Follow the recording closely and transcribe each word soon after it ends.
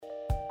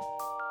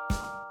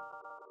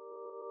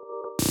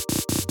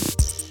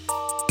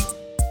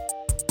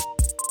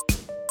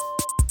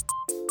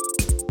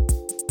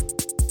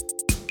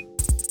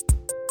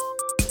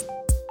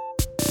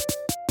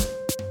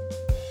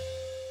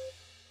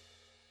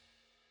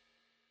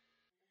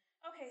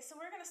so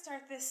we're going to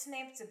start this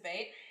name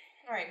debate.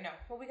 All right, no.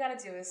 What we got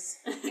to do is...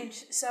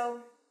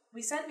 so,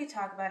 we said we'd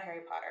talk about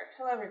Harry Potter.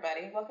 Hello,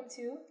 everybody. Welcome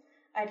to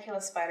I'd Kill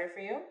a Spider for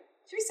You.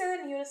 Should we say that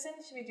in unison?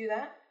 Should we do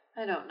that?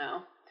 I don't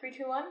know. 3,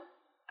 2, 1?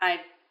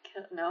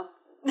 No.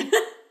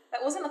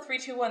 That wasn't a 3,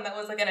 2, 1. That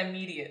was like an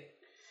immediate.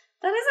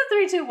 That is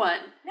a 3, 2, 1.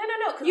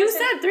 No. You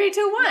said 3,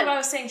 2, 1. No, but I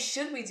was saying,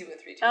 should we do a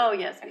 3, 2, 1? Oh,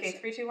 yes. Okay,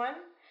 3, 2, 1.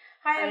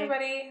 Hi,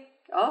 everybody.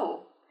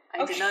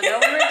 I did not know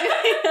we were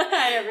doing.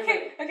 Hi,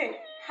 everybody. Okay.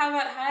 How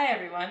about hi,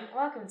 everyone?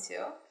 Welcome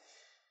to.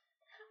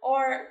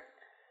 Or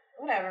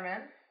whatever,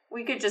 man.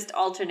 We could just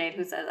alternate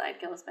who says I'd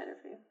kill a spider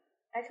for you.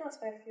 I'd kill a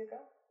spider for you,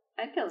 girl.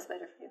 I'd kill a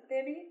spider for you.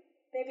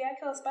 Baby, I'd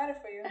kill a spider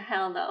for you.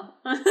 Hell no.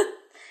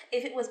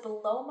 If it was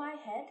below my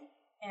head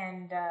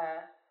and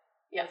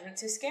wasn't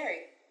too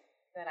scary,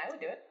 then I would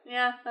do it.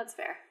 Yeah, that's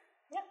fair.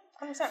 Yeah,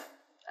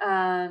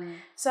 100%.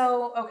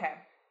 So, okay.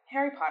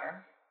 Harry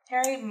Potter.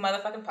 Harry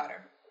motherfucking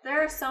Potter.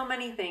 There are so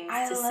many things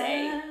to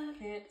say. I love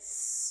it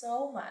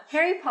so much.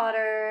 Harry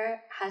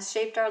Potter has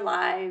shaped our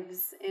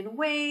lives in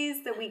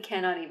ways that we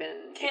cannot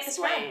even explain.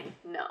 Describe.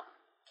 No.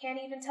 Can't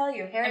even tell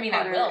you. Harry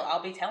Potter. I will.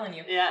 I'll be telling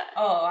you. Yeah.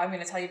 Oh, I'm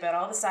going to tell you about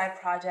all the side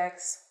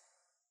projects.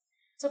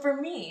 So for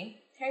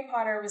me, Harry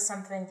Potter was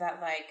something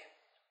that, like,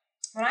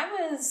 when I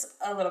was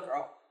a little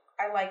girl,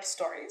 I liked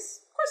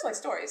stories. Of course I liked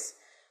stories.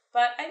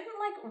 But I didn't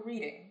like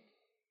reading.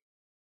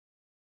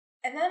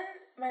 And then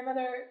my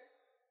mother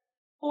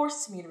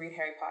forced me to read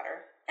Harry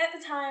Potter. At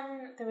the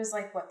time, there was,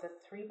 like, the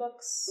 3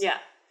 books? Yeah.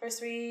 First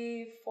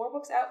 4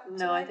 books out?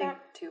 No, I think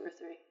 2 or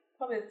 3.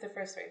 Probably the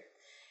first 3.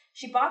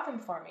 She bought them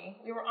for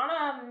me. We were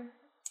on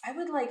I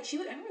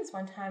remember this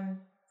one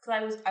time,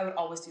 because I would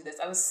always do this.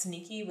 I was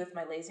sneaky with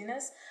my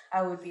laziness.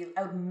 I would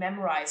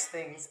memorize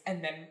things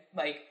and then,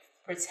 like,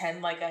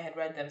 pretend like I had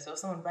read them. So if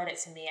someone read it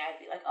to me,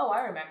 I'd be like, oh,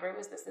 I remember, it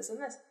was this, this, and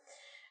this.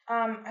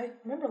 I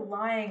remember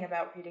lying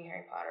about reading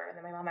Harry Potter, and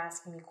then my mom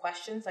asking me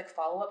questions, like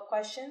follow-up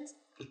questions.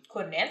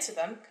 Couldn't answer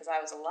them, because I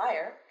was a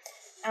liar.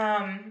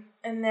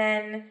 And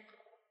then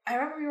I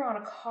remember we were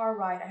on a car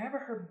ride. I remember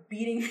her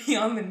beating me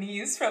on the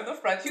knees from the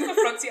front. She was in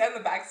the front seat, I'm in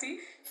the back seat.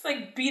 She's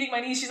like beating my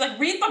knees. She's like,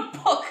 read the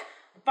book.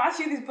 I bought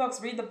you these books.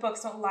 Read the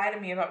books. Don't lie to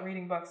me about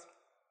reading books.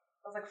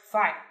 I was like,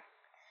 fine.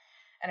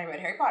 And I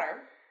read Harry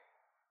Potter.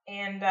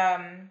 And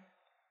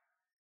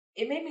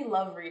it made me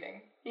love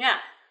reading. Yeah,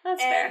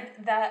 that's fair.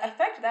 And the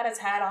effect that it's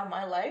had on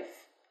my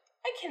life,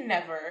 I can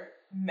never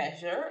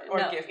measure or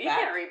give back. You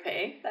can't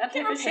repay that.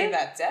 You can't repay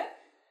that debt.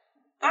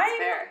 That's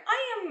fair.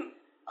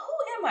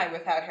 Who am I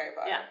without Harry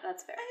Potter? Yeah,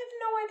 that's fair. I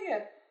have no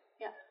idea.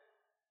 Yeah.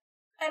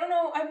 I don't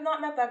know. I've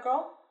not met that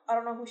girl. I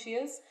don't know who she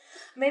is.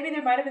 Maybe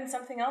there might have been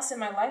something else in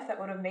my life that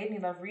would have made me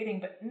love reading,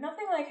 but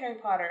nothing like Harry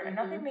Potter. Mm-hmm. And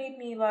nothing made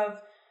me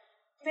love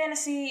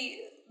fantasy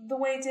the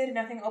way it did. And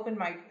nothing opened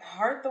my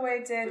heart the way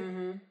it did.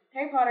 Mm-hmm.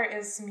 Harry Potter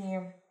is, to me,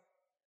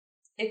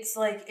 it's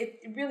like, it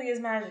really is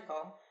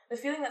magical. The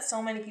feeling that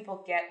so many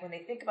people get when they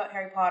think about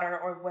Harry Potter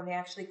or when they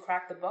actually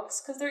crack the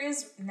books, because there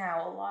is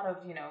now a lot of,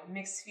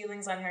 mixed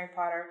feelings on Harry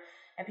Potter,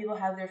 and people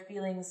have their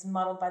feelings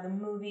muddled by the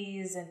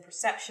movies and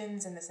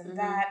perceptions and this and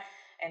that,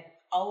 and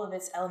all of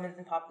its elements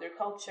in popular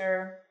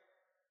culture.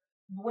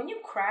 When you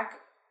crack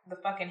the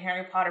fucking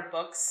Harry Potter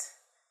books,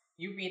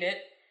 you read it,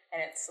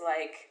 and it's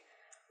like...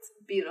 It's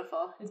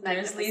beautiful. It's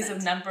Dursleys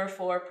of number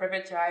 4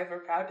 Privet Drive are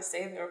proud to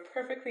say they're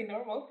perfectly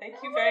normal. Thank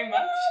you very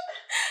much.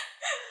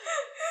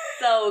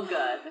 So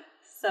good.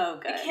 So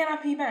good. It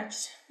cannot be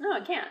matched. No,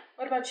 it can't.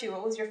 What about you?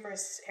 What was your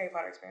first Harry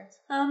Potter experience?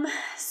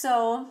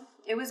 So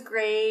it was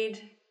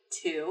grade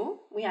 2.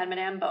 We had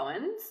Madame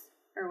Bowens.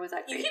 Or was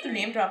that grade 3? You keep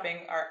name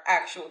dropping our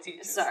actual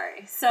teachers.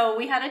 Sorry. So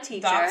we had a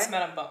teacher. Docs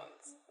Madame Bowens.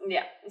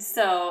 Yeah.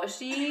 So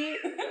she,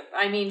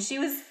 she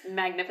was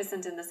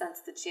magnificent in the sense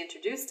that she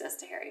introduced us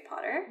to Harry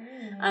Potter.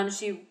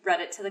 She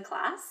read it to the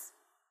class.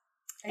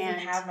 I didn't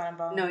have Madame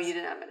Bowens. No, you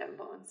didn't have Madame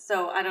Bowens.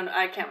 So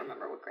I can't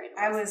remember what grade it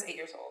was. I was 8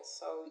 years old,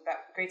 so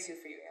that grade 2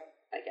 for you,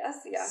 yeah. I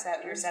guess, yeah.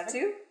 You're 7?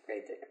 2?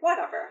 Grade 3.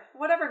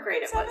 Whatever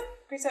grade it was.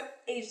 Grade 7?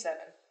 Age 7.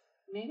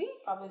 Maybe?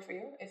 Probably for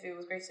you, if it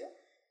was grade 2.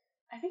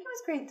 I think it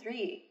was grade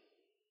 3.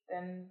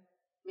 Then...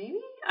 Maybe?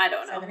 I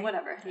don't know. 7,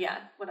 whatever. Yeah,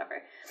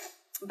 whatever.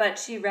 But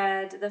she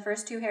read the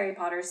first 2 Harry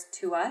Potters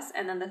to us,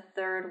 and then the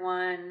third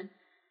one...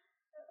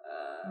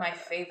 my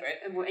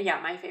favorite.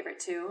 Yeah, my favorite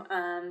too.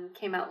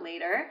 Came out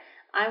later.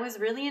 I was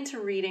really into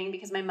reading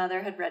because my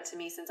mother had read to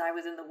me since I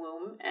was in the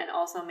womb and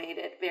also made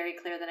it very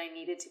clear that I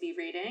needed to be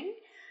reading.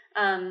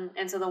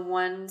 And so the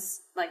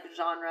ones,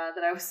 genre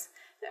that I was...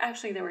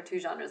 Actually, there were 2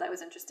 genres I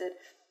was interested.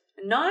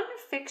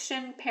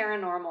 Non-fiction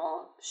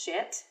paranormal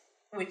shit.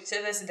 Which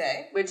to this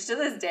day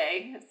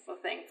is the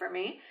thing for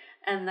me.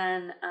 And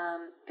then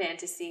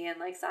fantasy and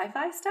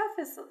sci-fi stuff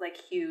is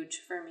huge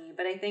for me.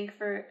 But I think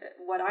for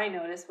what I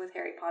noticed with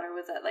Harry Potter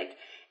was that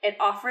it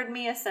offered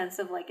me a sense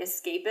of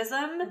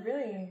escapism.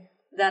 Really?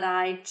 That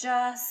I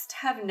just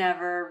have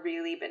never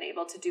really been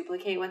able to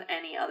duplicate with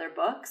any other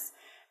books.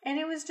 And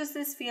it was just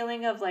this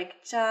feeling of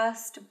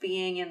just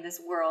being in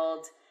this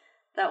world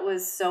that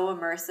was so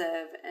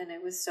immersive and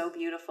it was so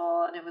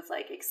beautiful and it was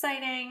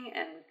exciting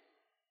and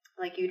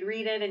Like, you'd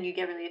read it and you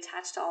get really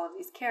attached to all of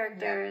these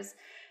characters.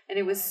 And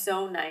it was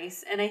so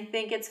nice. And I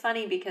think it's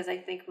funny because I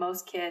think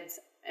most kids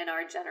in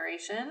our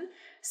generation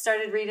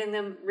started reading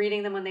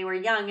them when they were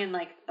young. And,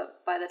 like,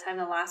 by the time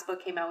the last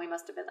book came out, we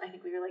must have been, I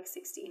think we were like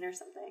 16 or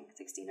something.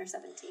 16 or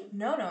 17.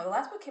 No. The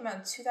last book came out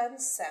in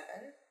 2007.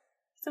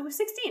 So we're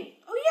 16.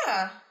 Oh,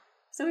 yeah.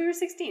 So we were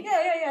 16.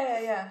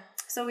 Yeah.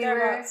 So we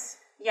were...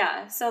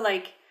 Yeah. So,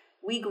 like,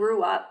 we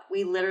grew up.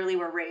 We literally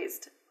were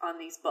raised on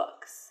these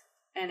books.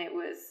 And it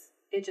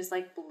just,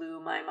 like,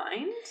 blew my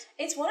mind.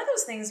 It's one of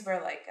those things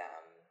where, like,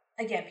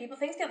 again,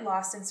 things get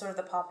lost in sort of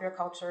the popular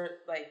culture,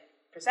 like,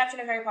 perception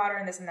of Harry Potter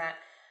and this and that.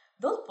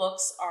 Those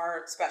books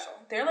are special.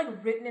 They're,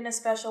 like, written in a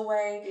special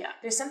way. Yeah.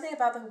 There's something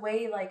about the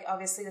way, like,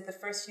 obviously, with the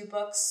first few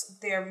books,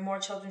 they're more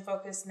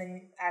children-focused, and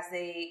then as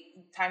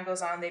time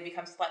goes on, they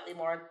become slightly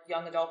more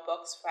young adult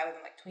books rather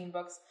than, like, tween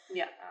books.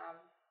 Yeah.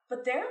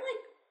 But they're,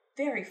 like,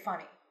 very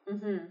funny.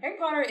 Mm-hmm. Harry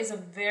Potter is a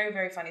very,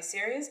 very funny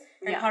series.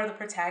 Harry Potter, the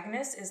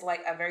protagonist, is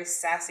like a very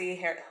sassy,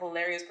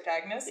 hilarious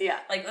protagonist. Yeah.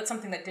 Like, that's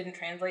something that didn't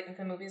translate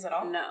into movies at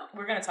all. No.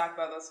 We're going to talk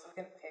about those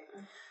fucking...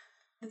 Okay.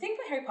 The thing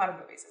about Harry Potter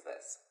movies is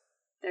this.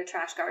 They're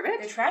trash garbage?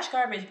 They're trash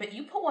garbage, but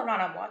you put one on,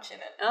 I'm watching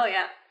it. Oh,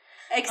 yeah.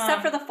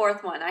 Except for the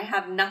fourth one. I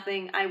have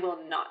nothing. I will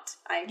not.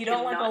 You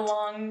don't like the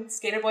long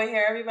skater boy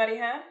hair everybody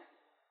had?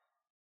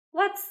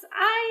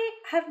 I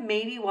have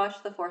maybe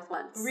watched the fourth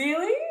once.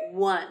 Really?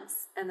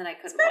 Once. And then I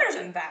couldn't watch it. It's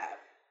better than that.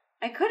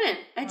 I couldn't.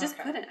 I just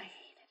couldn't. I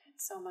hated it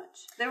so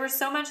much. There was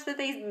so much that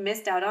they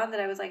missed out on that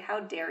I was like,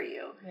 how dare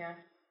you? Yeah,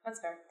 that's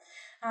fair.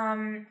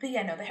 But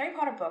yeah, no, the Harry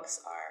Potter books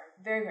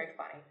are very, very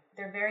funny.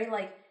 They're very,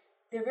 like,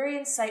 they're very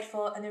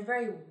insightful and they're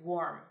very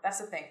warm. That's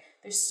the thing.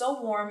 They're so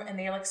warm and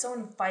they're, like, so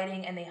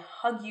inviting and they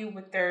hug you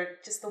with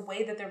just the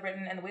way that they're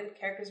written and the way the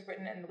characters are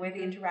written and the way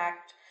they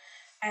interact.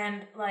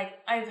 And, like,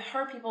 I've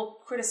heard people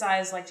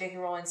criticize, like, J.K.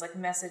 Rowling's, like,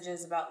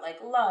 messages about, like,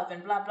 love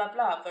and blah, blah,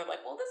 blah. They're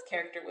like, well, this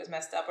character was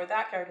messed up or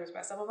that character was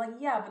messed up. I'm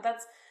like, yeah, but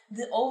that's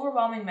the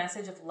overwhelming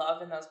message of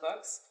love in those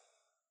books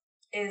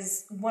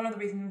is one of the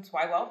reasons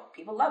why, well,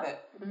 people love it.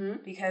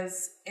 Mm-hmm.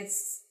 Because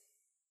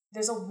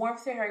there's a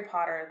warmth to Harry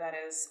Potter that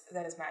is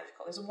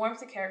magical. There's a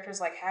warmth to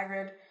characters like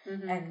Hagrid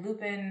and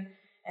Lupin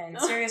and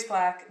Sirius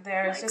Black.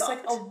 There's just,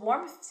 like, a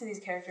warmth to these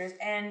characters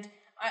and...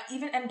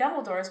 and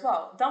Dumbledore as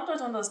well.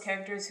 Dumbledore's one of those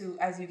characters who,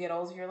 as you get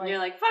older, you're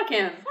like, fuck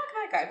him. Fuck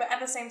that guy. But at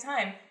the same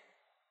time,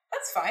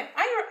 that's fine.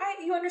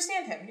 You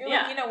understand him. You're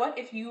like, you know what?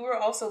 If you were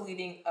also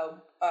leading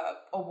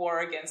a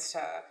war against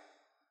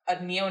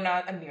a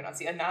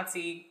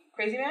Nazi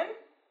crazy man,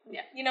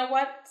 you know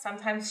what?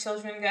 Sometimes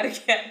children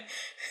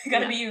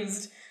gotta be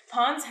used.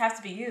 Pawns have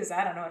to be used.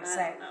 I don't know what to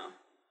say. I don't know.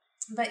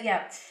 But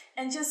yeah,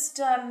 and just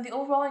the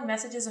overall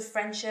messages of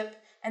friendship.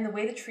 And the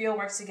way the trio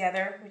works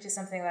together, which is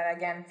something that,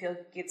 again, feel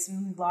gets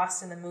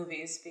lost in the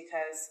movies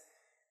because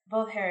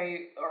both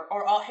Harry,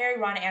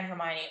 Ron, and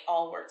Hermione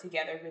all work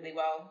together really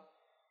well.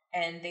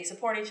 And they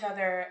support each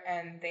other,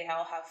 and they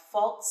all have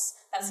faults.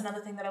 That's another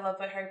thing that I love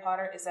about Harry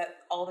Potter, is that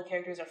all the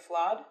characters are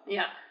flawed.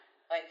 Yeah.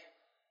 Like,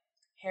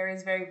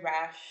 Harry's very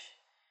rash,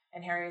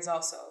 and Harry is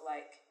also,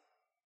 like,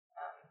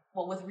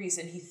 with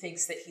reason, he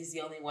thinks that he's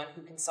the only one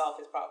who can solve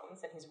his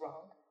problems, and he's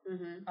wrong.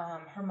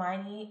 Mm-hmm.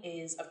 Hermione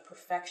is a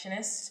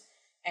perfectionist,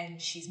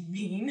 and she's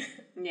mean.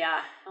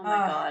 Yeah. Oh my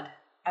God.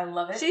 I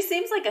love it. She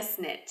seems like a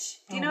snitch.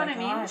 Do you know what I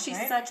mean? Gosh, She's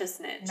right? Such a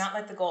snitch. Not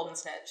like the golden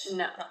snitch.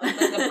 No. Not like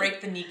the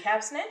break the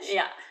kneecap snitch.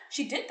 Yeah.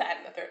 She did that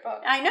in the third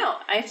book. I know.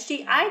 I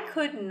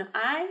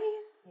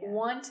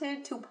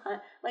wanted to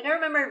punch. Like, I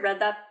remember I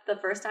read that the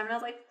first time and I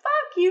was like,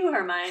 fuck you,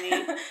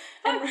 Hermione.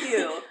 Fuck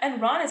you.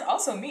 And Ron is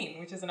also mean,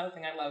 which is another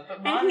thing I love.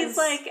 But Ron he's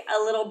like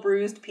a little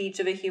bruised peach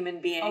of a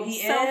human being. Oh,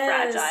 he so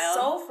is. Fragile.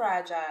 So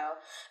fragile.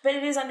 But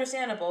it is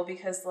understandable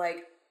because,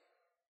 like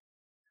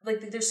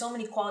there's so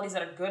many qualities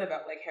that are good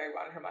about, like, Harry,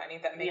 Ron, and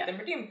Hermione that make them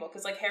redeemable.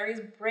 Because, like, Harry's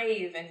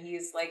brave and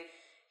he's, like,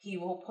 he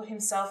will put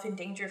himself in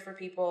danger for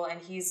people and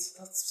he's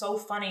so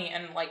funny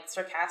and, like,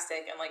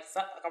 sarcastic and, like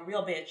a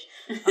real bitch.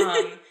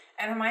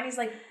 And Hermione's,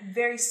 like,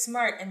 very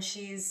smart and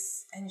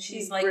she's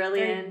like,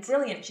 brilliant. Very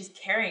brilliant. She's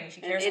caring.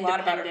 She cares a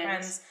lot about her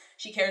friends.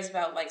 She cares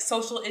about, like,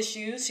 social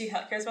issues. She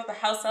cares about the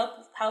House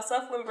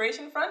Elf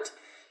Liberation Front.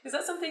 Is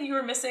that something you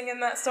were missing in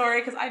that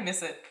story? Because I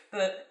miss it.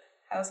 The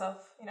House Elf,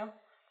 you know?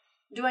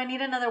 Do I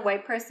need another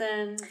white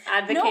person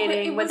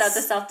advocating without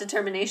the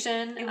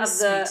self-determination of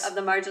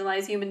the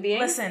marginalized human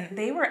being? Listen,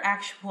 they were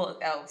actual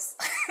elves.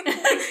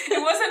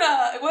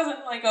 It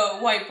wasn't like a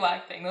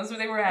white-black thing.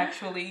 They were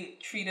actually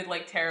treated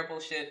like terrible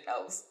shit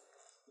elves.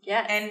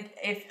 Yes. And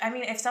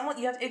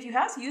if you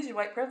have to use your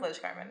white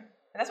privilege, Carmen, and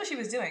that's what she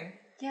was doing.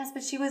 Yes,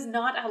 but she was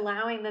not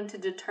allowing them to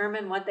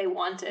determine what they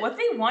wanted. What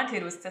they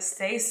wanted was to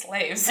stay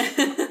slaves.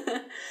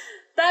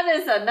 That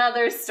is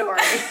another story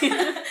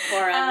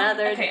for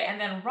another day. And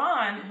then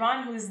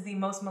Ron, who is the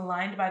most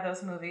maligned by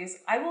those movies,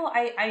 you're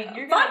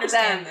gonna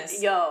understand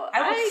this.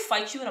 I will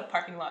fight you in a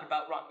parking lot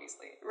about Ron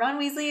Weasley. Ron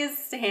Weasley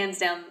is hands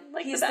down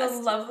he's the best.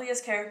 The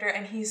loveliest character,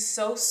 and he's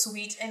so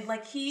sweet, and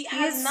like he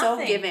has so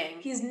nothing. giving.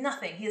 He has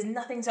nothing. He has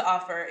nothing to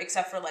offer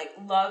except for like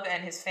love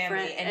and his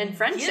family, and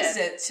friendship. He gives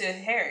it to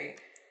Harry.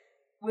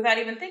 without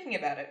even thinking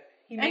about it.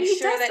 He And makes he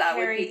sure does that that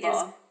with Harry is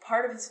people.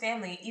 part of his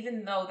family,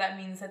 even though that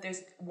means that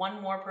there's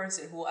one more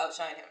person who will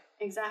outshine him.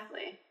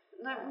 Exactly.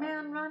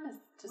 Man, Ron is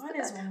just Ron the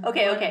best. is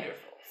Okay.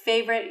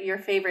 wonderful. Your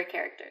favorite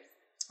characters.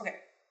 Okay.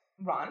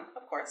 Ron,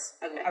 of course.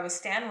 Okay. I was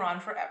Stan Ron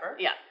forever.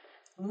 Yeah.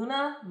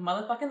 Luna,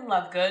 motherfucking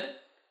Lovegood.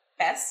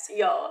 Best.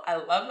 Yo. I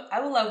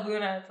will love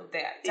Luna till the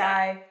day I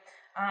die.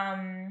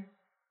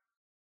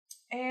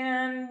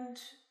 And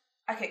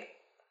okay,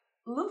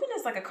 Lupin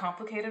is like a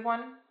complicated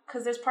one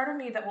because there's part of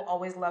me that will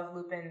always love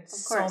Lupin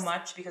so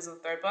much because of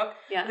the third book.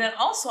 Yeah. But then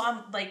also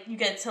I'm like, you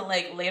get to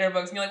like later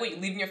books and you're like, wait,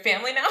 you leaving your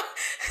family now?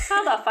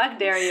 How the fuck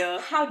dare you?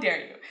 How dare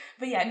you?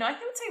 But yeah, no, I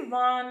would say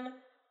Ron,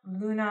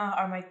 Luna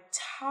are my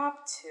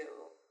top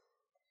two.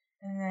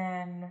 And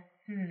then,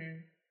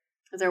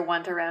 Is there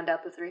one to round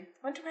out the three?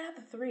 One to round out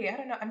the three. I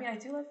don't know. I mean, I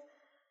do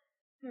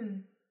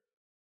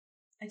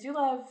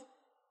love,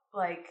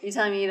 like... You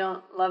telling me you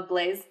don't love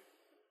Blaise?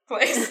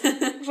 Blaise.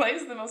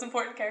 Blaise is the most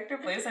important character.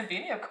 Blaise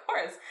Zambini, of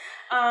course.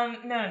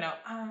 No.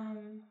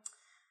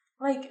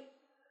 Like,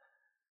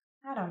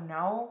 I don't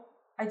know.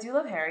 I do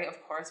love Harry,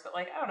 of course, but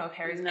like, I don't know if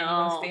Harry's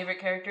anyone's favorite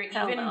character,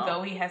 even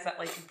though he has that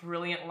like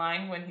brilliant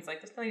line when he's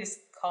like, just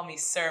call me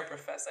Sir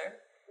Professor.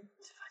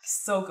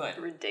 So good.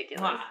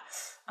 Ridiculous.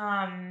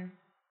 I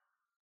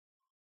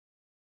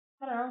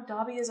don't know.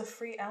 Dobby is a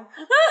free elf.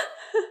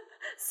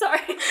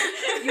 Sorry.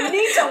 You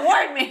need to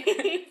warn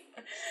me.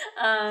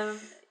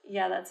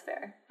 Yeah, that's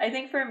fair. I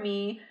think for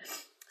me,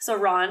 so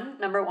Ron,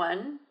 number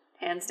one,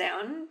 hands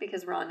down,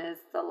 because Ron is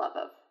the love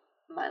of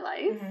my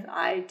life.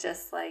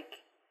 Mm-hmm.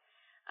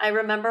 I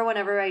remember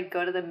whenever I'd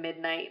go to the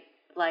midnight,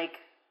 like,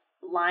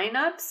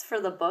 lineups for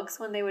the books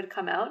when they would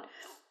come out,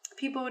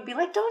 people would be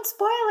like, don't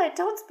spoil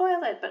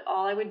it. But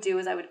all I would do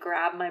is I would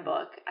grab my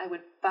book. I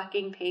would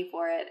fucking pay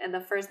for it. And the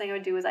first thing I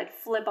would do is I'd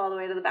flip all the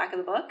way to the back of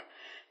the book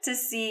to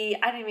see,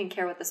 I didn't even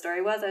care what the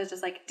story was. I was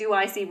just like, do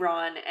I see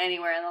Ron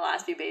anywhere in the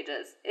last few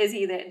pages? Is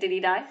he there? Did he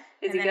die?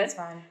 Is he good? It's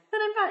fine.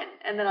 Then I'm fine.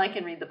 And then I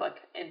can read the book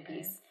in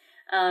peace.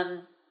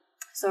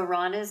 So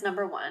Ron is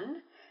number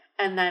one.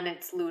 And then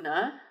it's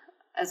Luna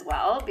as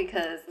well,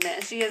 because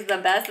man, she is the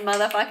best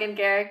motherfucking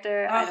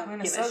character. I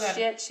don't give a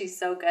shit. She's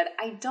so good.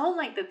 I don't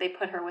like that they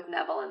put her with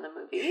Neville in the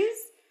movies.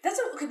 The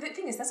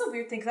thing is, that's a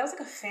weird thing, because that was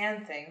like a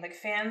fan thing. Like,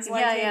 fans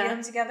like to get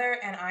them together,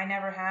 and I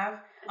never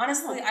have.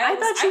 Honestly, I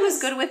thought she was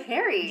good with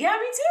Harry. Yeah,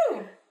 me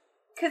too.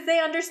 Because they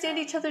understand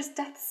each other's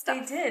death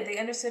stuff. They did. They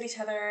understood each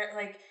other.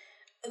 Like,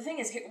 the thing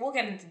is, we'll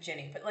get into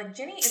Ginny, but like,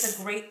 Ginny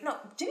is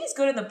Ginny's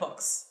good in the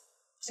books.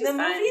 In the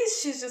movies,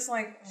 she's just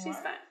like, what? She's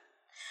fine.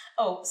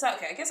 Oh, so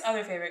okay, I guess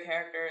other favorite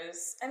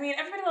characters. I mean,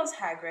 everybody loves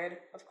Hagrid,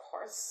 of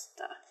course.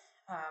 Duh.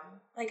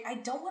 Like, I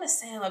don't want to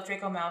say I love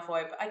Draco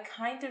Malfoy, but I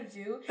kind of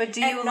do. But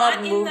do you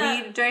love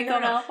movie Draco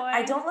Malfoy?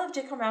 I don't love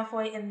Draco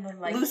Malfoy in the,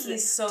 like,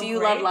 he's so Do you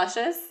great. love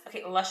Luscious?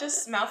 Okay,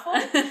 Luscious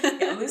Malfoy?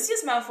 Yeah,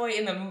 Lucius Malfoy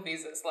in the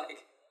movies is,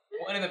 like,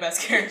 one of the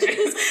best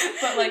characters.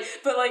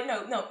 but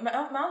no,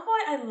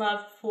 Malfoy I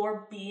love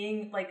for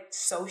being, like,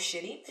 so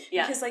shitty.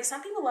 Yeah. Because, like,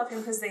 some people love him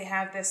because they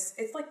have this,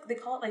 it's like, they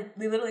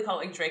literally call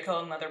it, like,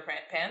 Draco in leather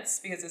pants,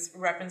 because it's a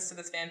reference to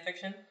this fan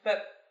fiction.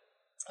 But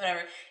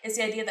whatever. It's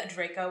the idea that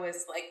Draco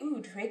is like,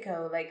 ooh,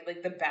 Draco, like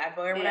the bad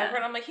boy or whatever.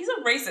 And I'm like, he's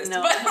a racist.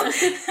 No.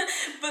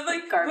 But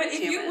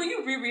when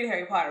you reread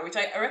Harry Potter, which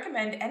I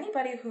recommend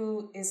anybody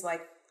who is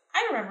like,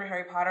 I remember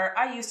Harry Potter,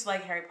 I used to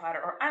like Harry Potter,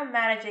 or I'm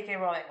mad at J.K.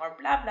 Rowling, or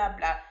blah, blah,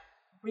 blah.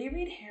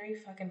 Reread Harry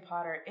fucking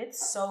Potter.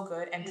 It's so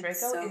good. And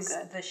Draco is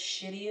the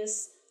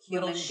shittiest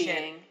little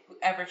shit who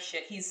ever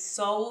shit. He's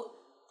so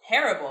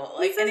terrible.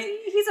 Like,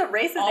 he's a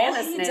racist and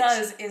a snitch. All he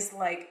does is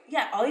like,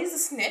 he's a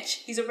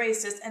snitch, he's a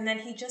racist, and then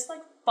he just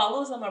like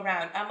follows them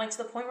around. I'm like, to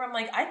the point where I'm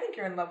like, I think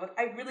you're in love with,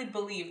 I really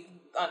believe,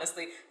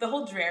 honestly, the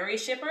whole Drarry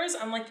shippers,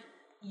 I'm like,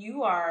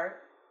 you are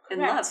correct.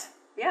 In love.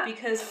 Yeah.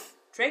 Because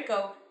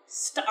Draco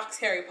stalks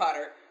Harry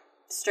Potter.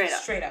 Straight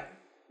up.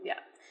 Yeah.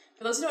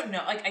 For those who don't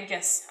know, like, I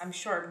guess, I'm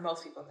sure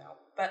most people know,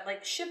 but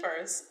like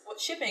shippers, what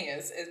shipping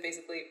is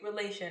basically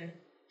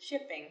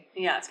shipping.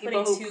 Yeah, it's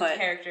people who put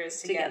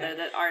characters together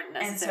that aren't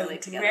necessarily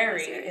together.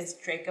 And so Drarry is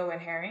Draco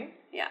and Harry.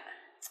 Yeah.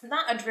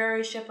 Not a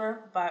Drarry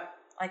shipper, but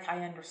like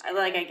I understand.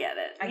 I get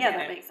it.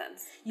 That makes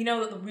sense. You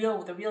know the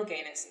real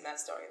gayness in that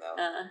story though.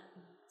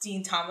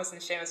 Dean Thomas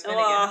and Seamus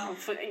Finnegan. Oh,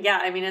 yeah,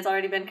 I mean it's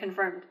already been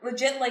confirmed.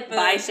 Legit, like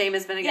by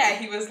Seamus Finnegan. Yeah,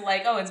 he was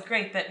like, oh, it's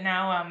great that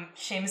now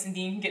Seamus and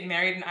Dean can get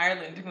married in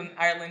Ireland when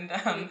Ireland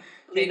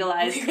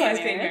legalized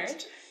gay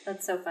marriage.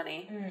 That's so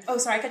funny. Oh,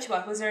 sorry, I cut you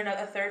off. Was there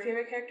a third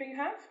favorite character you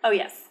have? Oh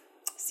yes,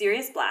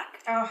 Sirius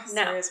Black. Oh,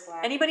 Sirius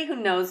Black. Anybody who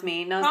knows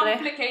me knows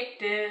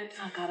complicated.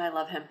 Oh God, I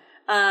love him.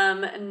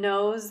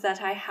 Knows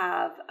that I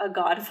have a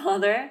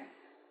godfather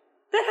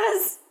that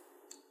has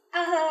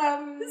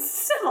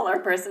similar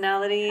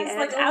personality and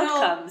like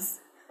outcomes.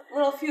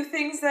 Little few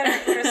things that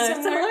are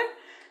similar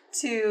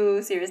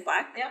to Sirius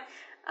Black. Yeah.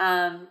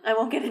 I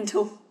won't get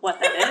into what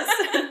that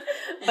is,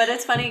 but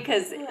it's funny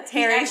because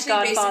Harry's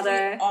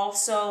godfather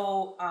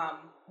also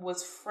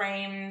was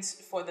framed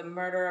for the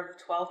murder of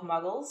 12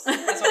 muggles.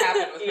 That's what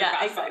happened with her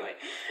godfather.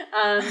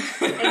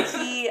 Exactly. And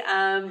he,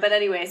 but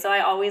anyway, so I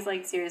always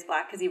liked Sirius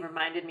Black because he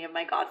reminded me of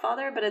my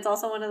godfather, but it's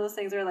also one of those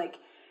things where, like,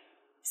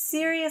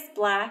 Sirius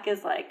Black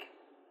is, like,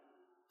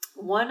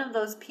 one of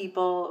those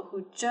people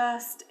who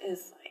just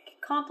is, like,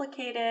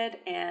 complicated,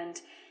 and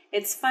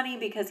it's funny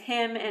because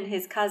him and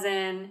his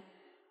cousin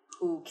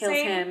who kills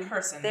him,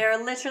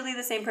 they're literally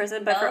the same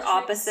person, but for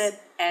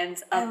opposite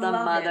ends of the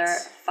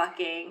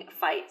motherfucking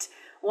fight.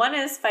 One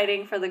is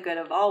fighting for the good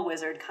of all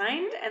wizard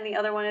kind, and the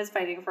other one is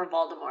fighting for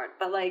Voldemort.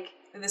 But, like...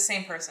 They're the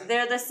same person.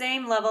 They're the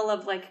same level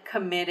of, like,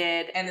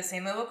 committed. And the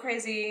same level of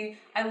crazy.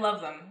 I love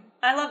them.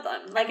 I love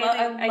them. Like,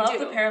 I love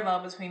the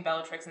parallel between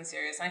Bellatrix and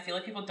Sirius, and I feel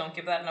like people don't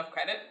give that enough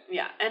credit.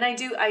 Yeah, and I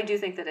do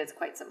think that it's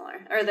quite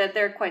similar, or that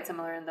they're quite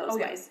similar in those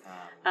ways.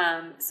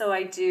 So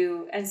I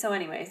do, and so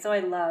anyway, so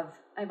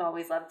I've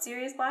always loved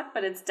Sirius Black,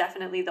 but it's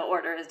definitely, the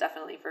order is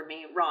definitely for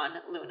me, Ron,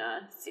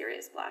 Luna,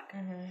 Sirius Black.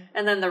 Mm-hmm.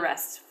 And then the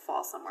rest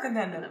fall somewhere. And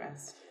then the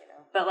rest, you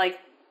know. But, like,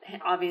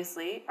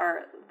 obviously,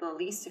 the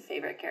least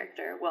favorite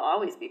character will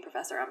always be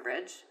Professor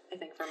Umbridge, I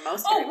think, for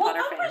most Harry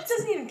Potter fans. Umbridge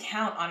doesn't even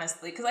count,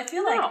 honestly, because I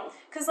feel like,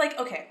 because, like,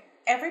 okay,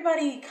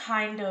 everybody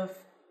kind of,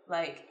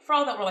 like, for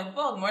all that we're like,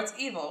 Voldemort's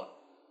evil,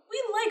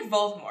 we like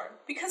Voldemort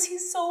because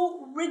he's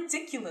so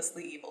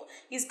ridiculously evil.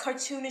 He's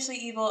cartoonishly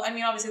evil. I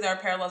mean, obviously there are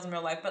parallels in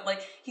real life, but,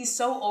 like, he's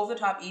so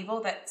over-the-top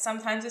evil that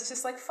sometimes it's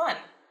just, like, fun.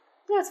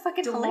 Yeah, it's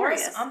fucking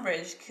hilarious. Dolores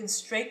Umbridge can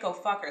straight go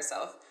fuck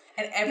herself.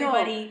 And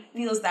everybody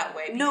feels that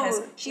way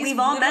because we've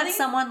all met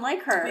someone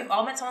like her. We've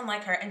all met someone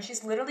like her, and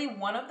she's literally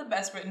one of the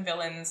best written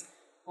villains,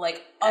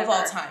 like, of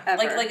all time.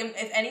 Ever. Like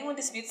if anyone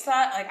disputes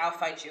that, like, I'll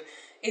fight you.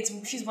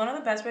 She's one of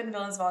the best written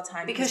villains of all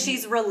time because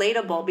she's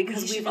relatable.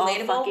 Because we've all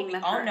fucking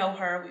met her. We all know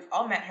her. We've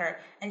all met her,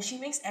 and she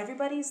makes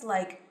everybody's,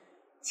 like,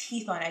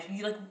 teeth on edge.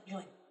 You're like,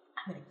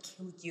 I'm gonna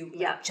kill you.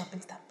 Jump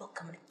into that book.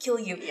 I'm gonna kill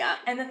you. Yeah.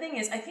 And the thing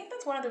is, I think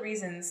that's one of the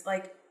reasons,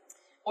 like,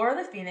 Order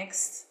of the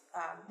Phoenix.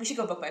 We should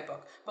go book by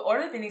book, but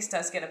Order of the Phoenix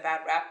does get a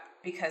bad rap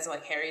because of,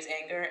 like, Harry's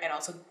anger, and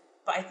also,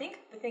 but I think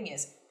the thing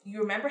is, you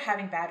remember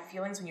having bad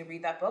feelings when you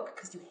read that book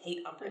because you hate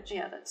Umbridge.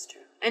 Yeah, that's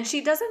true. And she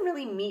doesn't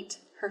really meet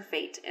her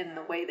fate in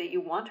the way that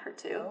you want her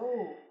to.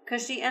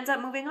 Because she ends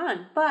up moving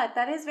on. But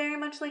that is very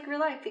much like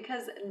real life,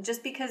 because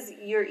just because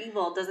you're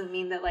evil doesn't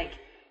mean that, like,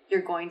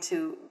 you're going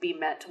to be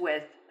met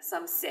with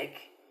some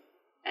sick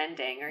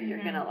ending or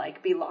you're gonna,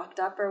 like, be locked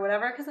up or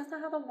whatever, because that's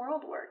not how the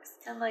world works.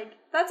 And, like,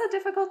 that's a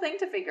difficult thing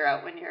to figure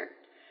out when you're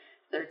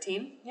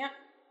 13. Yeah.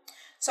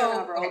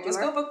 So let's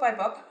go book by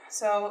book.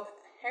 So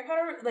Harry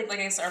Potter, like I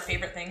guess our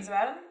favorite things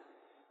about him.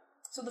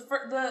 So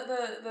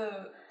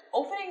the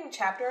opening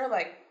chapter,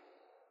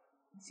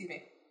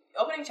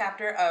 opening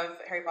chapter of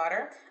Harry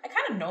Potter, I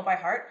kind of know by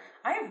heart.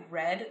 I have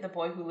read The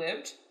Boy Who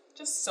Lived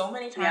just so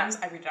many times.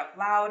 I read it out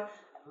loud.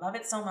 I love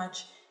it so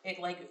much. It,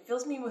 like,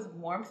 fills me with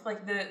warmth.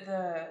 Like,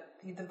 the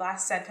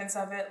last sentence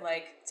of it,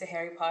 like, to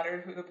Harry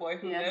Potter, the boy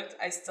who lived,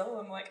 I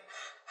still am like,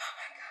 oh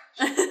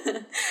my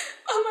gosh.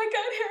 Oh my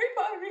god, Harry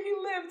Potter, he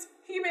lived.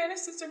 He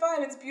managed to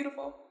survive. It's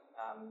beautiful.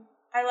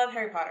 I love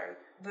Harry Potter.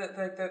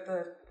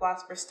 The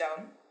Philosopher's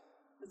Stone.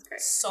 That's great.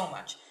 So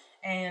much.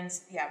 And,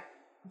 yeah,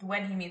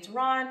 when he meets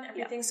Ron,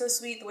 everything's so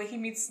sweet. The way he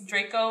meets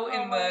Draco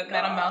in the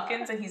Madame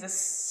Malkins, and he's a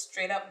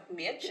straight-up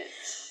bitch.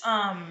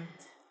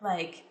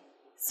 Like...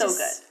 So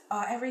good.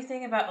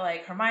 Everything about,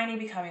 like, Hermione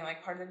becoming,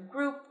 like, part of the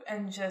group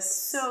and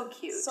just... So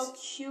cute. So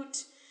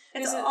cute.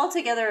 It's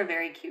altogether a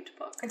very cute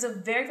book. It's a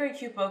very, very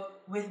cute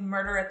book with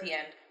murder at the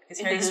end.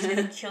 Because Harry straight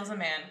up kills a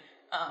man.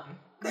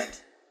 Good.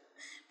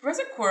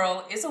 Professor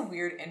Quirrell is a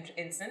weird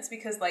instance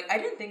because, like, I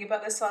didn't think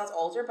about this till I was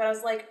older, but I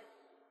was like,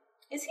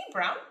 is he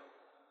brown?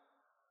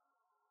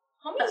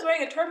 Homie's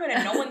wearing a turban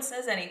and no one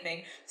says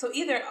anything. So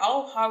either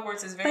all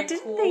Hogwarts is very cool.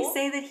 But didn't they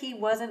say that he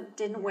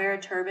didn't wear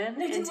a turban?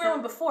 No, he didn't wear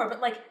one before,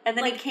 but, like... And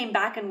then he came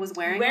back and was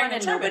wearing one,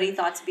 and nobody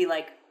thought to be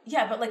like...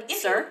 Yeah, but, like,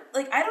 sir?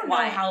 I don't know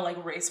how,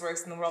 like, race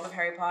works in the world of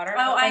Harry Potter.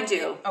 Oh, like, I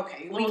do.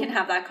 Okay. We can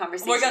have that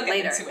conversation we're gonna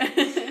later. Get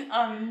into it.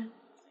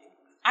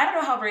 I don't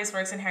know how race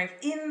works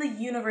in the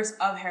universe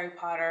of Harry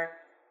Potter.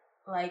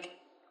 Like,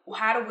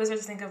 how do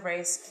wizards think of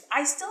race?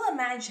 I still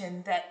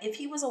imagine that if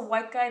he was a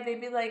white guy,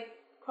 they'd be like,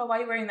 "Well, why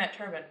are you wearing that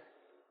turban?"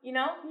 You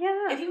know?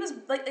 Yeah. If he was,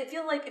 like, it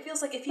feels like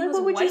if he was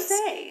what would white, you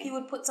say? He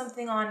would put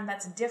something on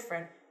that's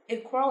different.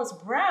 If Quirrell is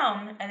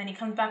brown and then he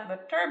comes back with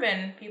a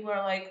turban, people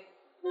are like,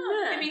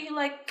 maybe he,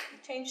 like,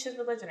 changed his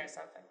religion or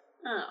something.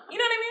 Oh. You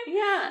know what I mean?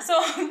 Yeah.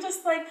 So I'm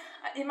just like,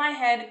 in my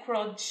head,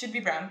 Quirrell should be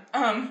brown.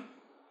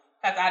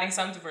 That's adding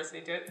some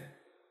diversity to it.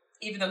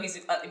 Even though he's,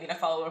 a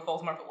follower of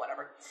Voldemort, but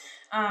whatever.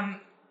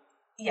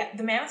 Yeah,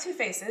 The Man with Two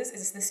Faces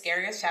is the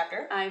scariest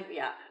chapter. I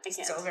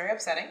can't. So very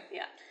upsetting.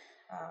 Yeah.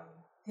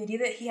 The idea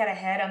that he had a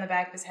head on the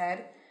back of his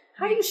head.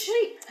 How do you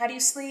sleep? How do you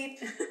sleep?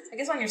 I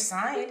guess on your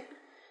side.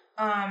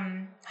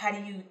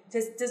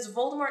 Does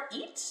Voldemort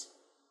eat?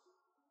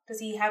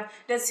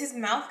 Does his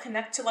mouth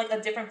connect to, like, a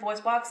different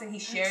voice box and he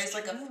shares,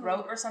 like, a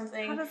throat or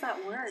something? How does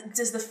that work?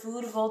 Does the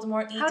food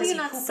Voldemort eat, does he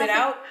poop it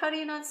out? How do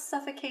you not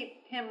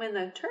suffocate him with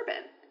a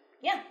turban?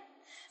 Yeah.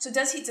 So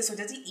does he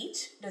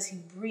eat? Does he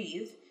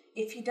breathe?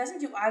 If he doesn't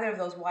do either of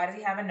those, why does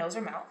he have a nose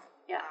or mouth?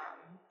 Yeah.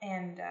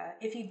 And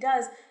if he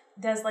does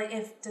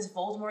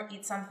Voldemort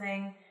eat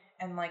something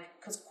and like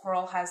because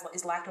Quirrell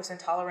is lactose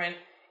intolerant,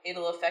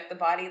 it'll affect the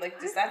body? Like,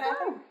 does that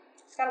happen?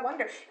 Just gotta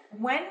wonder.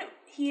 When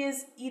he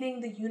is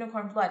eating the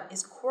unicorn blood,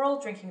 is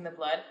Quirrell drinking the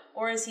blood,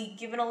 or is he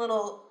given a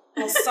little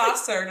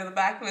saucer to the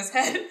back of his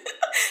head?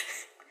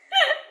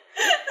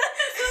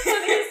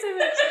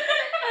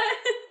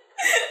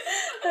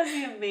 That'd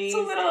be amazing.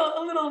 It's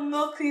a little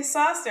milky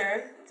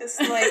saucer, just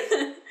like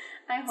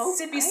I hope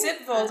sippy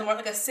sip Voldemort,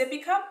 like a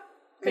sippy cup.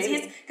 Because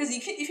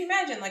if you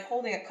imagine like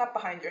holding a cup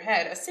behind your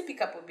head, a sippy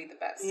cup would be the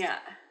best. Yeah.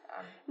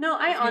 No,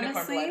 I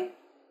honestly,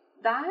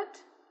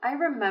 I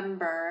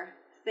remember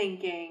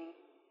thinking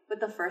with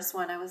the first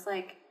one, I was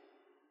like,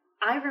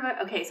 I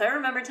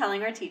remember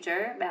telling our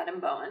teacher, Madam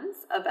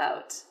Bowens,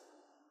 about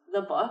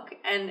the book,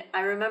 and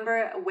I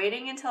remember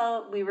waiting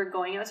until we were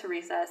going out to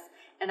recess,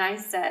 and I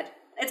said,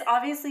 it's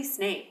obviously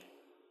Snape.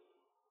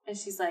 And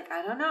she's like,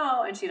 I don't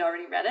know, and she'd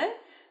already read it.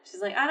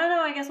 She's like, I don't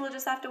know, I guess we'll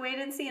just have to wait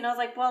and see. And I was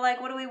like, well,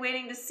 like, what are we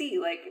waiting to see?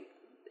 Like,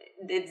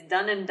 it's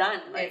done and done.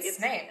 Like, it's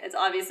Snape. It's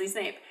obviously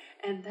Snape.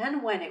 And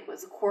then when it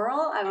was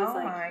Quirrell, I was oh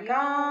like, my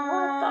God.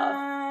 What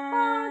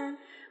the fuck?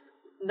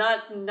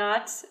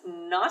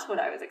 Not what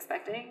I was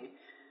expecting.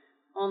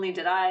 Only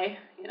did I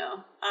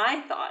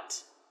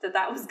thought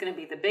that was going to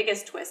be the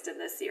biggest twist in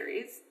this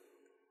series.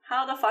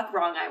 How the fuck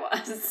wrong I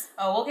was.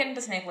 Oh, we'll get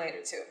into Snape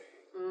later, too.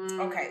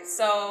 Okay,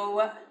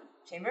 so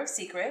Chamber of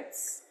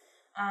Secrets.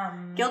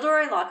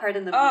 Gilderoy Lockhart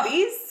in the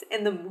movies.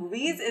 In the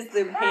movies is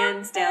the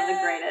hands down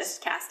the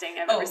greatest casting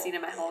I've ever seen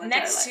in my whole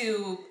entire life. Next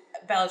to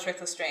Bellatrix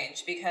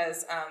Lestrange,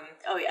 because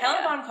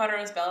Helena Bonham Carter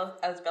as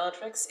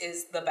Bellatrix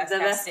is the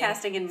best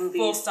casting in movies.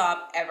 Full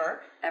stop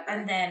ever.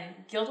 And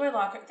then Gilderoy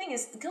Lockhart. Thing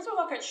is, Gilderoy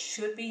Lockhart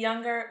should be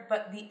younger,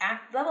 but the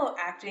level of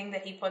acting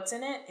that he puts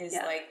in it is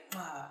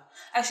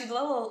actually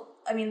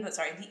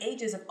the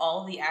ages of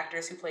all the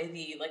actors who play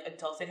the like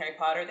adults in Harry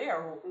Potter, they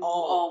are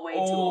all way too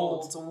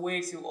old.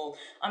 Way too old.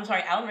 I'm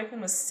sorry, Alan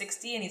Rickman was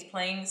 60 and he's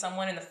playing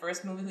someone in the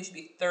first movie who should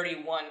be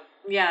 31.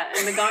 Yeah,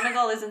 and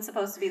McGonagall isn't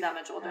supposed to be that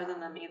much older than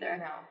them either.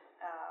 No.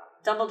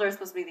 Dumbledore's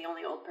supposed to be the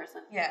only old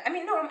person. Yeah, I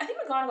mean, no, I think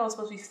McGonagall is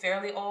supposed to be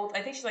fairly old.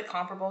 I think she's like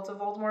comparable to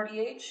Voldemort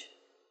age,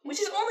 which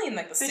is only in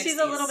like the 60s. But she's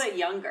a little bit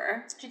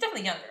younger. She's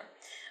definitely younger.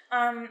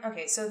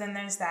 Okay, so then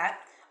there's that.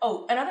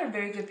 Oh, another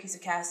very good piece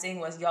of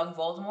casting was young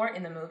Voldemort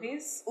in the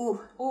movies.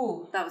 Ooh.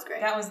 That was great.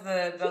 That was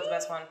the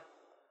best one.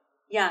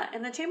 Yeah,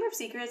 in the Chamber of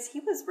Secrets, he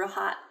was real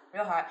hot.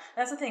 Real hot.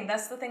 That's the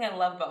thing I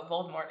love about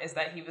Voldemort is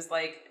that he was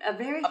like a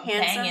very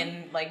handsome,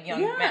 banging like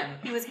young man.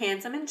 He was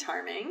handsome and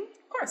charming.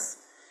 Of course.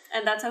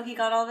 And that's how he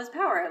got all of his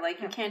power.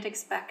 Like, you can't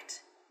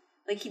expect...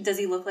 Like, does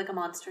he look like a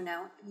monster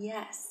now?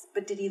 Yes.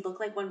 But did he look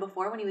like one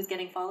before when he was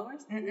getting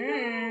followers?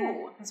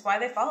 No. That's why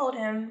they followed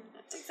him.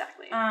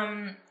 Exactly.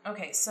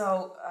 Okay,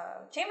 so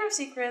Chamber of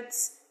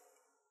Secrets,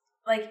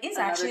 like, it's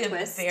actually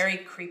a very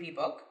creepy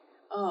book.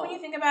 Oh. When you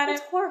think about it.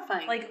 It's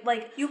horrifying.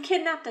 Like you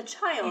kidnapped a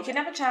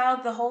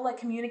child. The whole, like,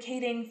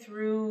 communicating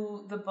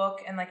through the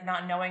book and, like,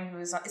 not knowing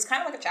who's on... It's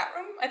kind of like a chat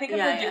room. I think I've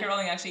heard J.K.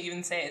 Rowling actually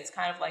even say it's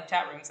kind of like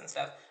chat rooms and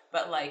stuff.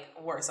 But, like,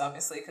 worse,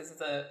 obviously, because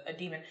it's a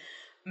demon.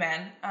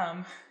 Man,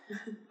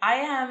 I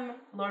Am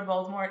Lord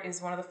Voldemort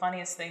is one of the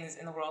funniest things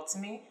in the world to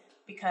me,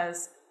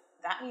 because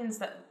that means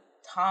that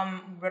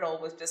Tom Riddle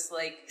was just,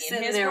 like,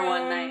 in his room,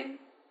 one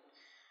night,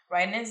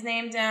 writing his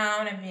name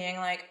down and being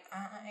like,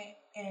 I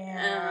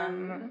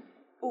am...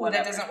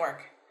 that doesn't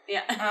work.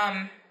 Yeah.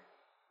 That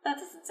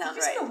doesn't sound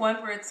right. The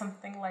one where it's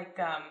something like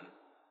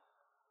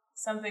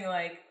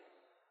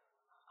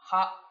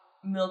hot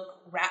milk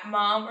rat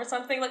mom or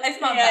something, like,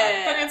 it's not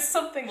that, but it's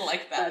something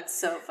like that. That's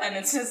so funny. And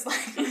it's just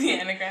like the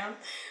anagram.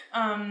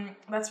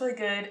 That's really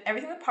good.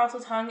 Everything with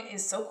Parseltongue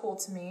is so cool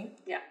to me.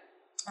 Yeah.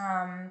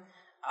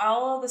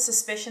 All the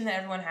suspicion that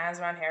everyone has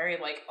around Harry,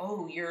 like,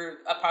 oh, you're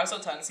a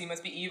Parseltongue, so you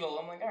must be evil.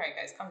 I'm like, all right,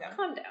 guys, calm down.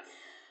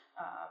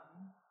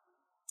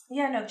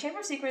 Chamber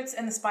of Secrets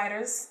and the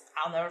spiders,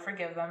 I'll never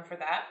forgive them for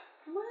that.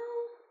 Well,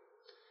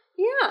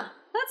 yeah,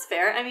 that's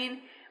fair. I mean,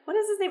 what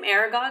is his name?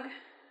 Aragog?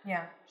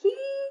 Yeah. He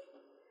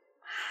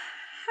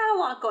had a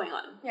lot going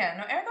on. Yeah,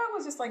 no, Aragog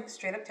was just, like,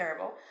 straight up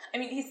terrible. I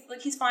mean,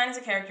 he's fine as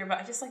a character, but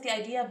I just like the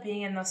idea of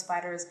being in those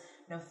spiders.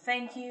 No,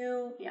 thank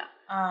you. Yeah.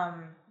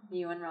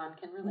 You and Ron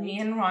can relate. Me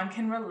and Ron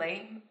can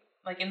relate.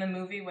 Like, in the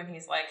movie when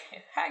he's like,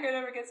 if Hagrid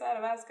ever gets out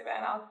of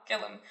Azkaban, I'll kill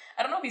him.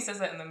 I don't know if he says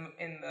that in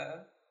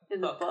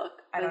the book.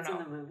 I don't know.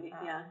 In the movie,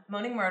 yeah.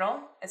 Moaning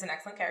Myrtle is an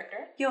excellent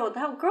character. Yo,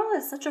 that girl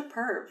is such a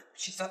perv.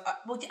 She's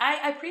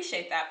I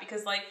appreciate that,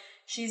 because, like,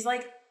 she's,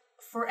 like,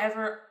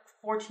 forever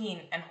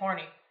 14 and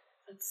horny.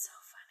 That's so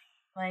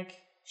funny.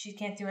 Like, she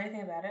can't do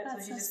anything about it,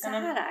 That's so she's just sad,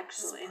 gonna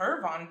actually.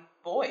 perv on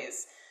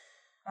boys.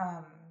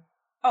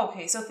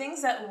 Okay, so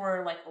things that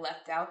were, like,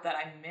 left out that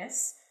I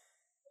miss.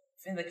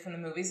 from the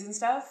movies and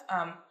stuff.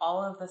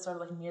 All of the sort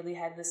of like nearly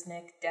headless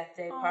Nick death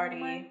day party. Oh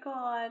my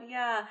god,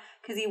 yeah,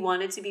 because he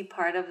wanted to be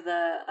part of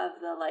the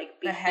like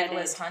the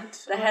headless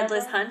hunt. The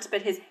headless hunt,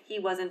 but he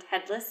wasn't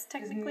headless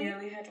technically. He's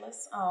nearly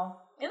headless. Oh,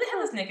 nearly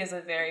headless Nick is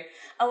a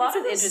lot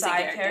of the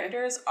side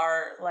characters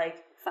are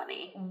like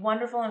funny,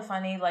 wonderful and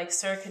funny, like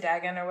Sir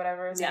Cadogan or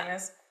whatever his name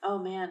is. Oh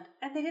man,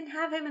 and they didn't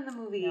have him in the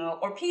movie. No,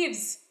 or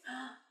Peeves.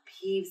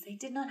 Peeves, they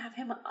did not have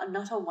him.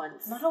 Not a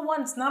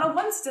once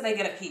did I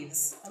get a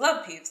Peeves. I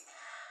love Peeves.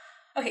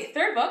 Okay,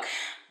 third book,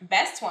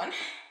 best one.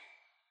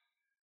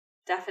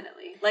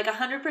 Definitely, like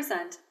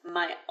 100%,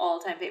 my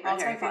all-time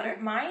favorite Harry Potter.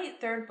 My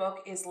third book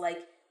is like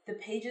the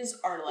pages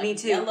are like me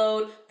too.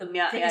 Yellowed. The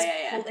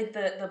like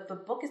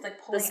the book is like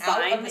pulling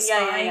out of the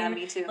spine. Yeah,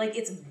 me too. Like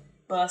it's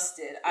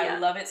busted. I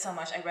love it so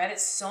much. I read it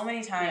so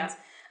many times.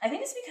 Yeah. I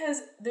think it's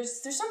because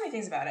there's so many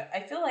things about it.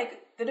 I feel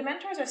like the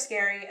Dementors are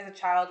scary as a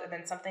child, and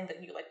then something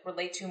that you like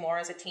relate to more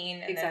as a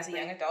teen, and then as a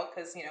young adult,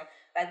 because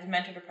that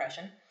Dementor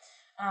depression.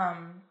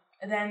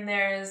 And then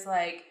there's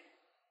like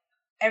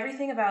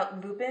everything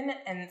about Lupin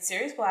and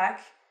Sirius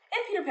Black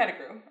and Peter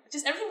Pettigrew.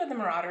 Just everything about the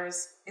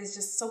Marauders is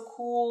just so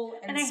cool.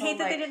 And I hate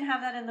that they didn't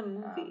have that in the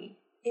movie.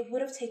 It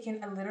would have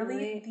taken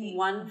literally the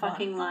one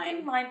fucking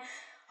line.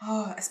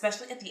 Oh,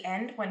 especially at the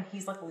end when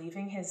he's like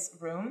leaving his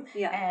room.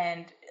 Yeah.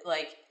 And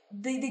like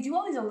they do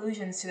all these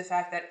allusions to the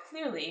fact that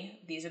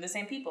clearly these are the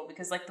same people,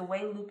 because like the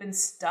way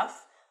Lupin's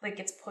stuff like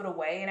gets put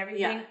away and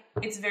everything,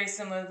 it's very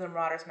similar to the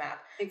Marauders map.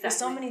 Exactly. There's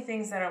so many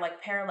things that are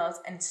like parallels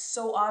and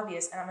so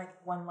obvious, and I'm like,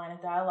 one line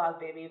of dialogue,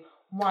 baby.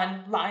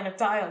 One line of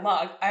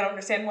dialogue. I don't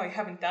understand why you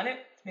haven't done it.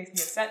 It makes me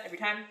upset every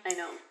time. I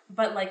know.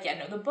 But like,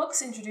 the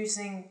book's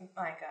introducing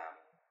like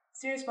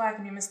Sirius Black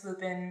and Remus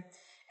Lupin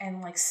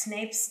and like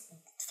Snape's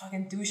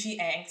fucking douchey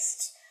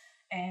angst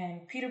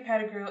and Peter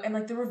Pettigrew, and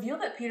like the reveal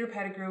that Peter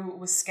Pettigrew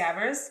was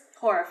Scabbers.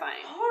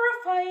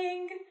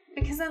 Horrifying.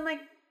 Because then like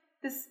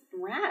this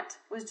rat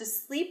was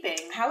just sleeping.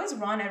 How is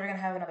Ron ever gonna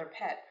have another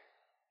pet?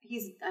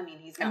 He's not. I mean,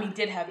 he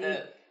did have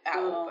the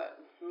owl, but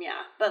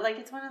yeah. But like,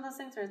 it's one of those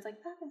things where it's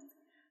like, that is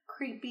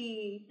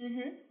creepy.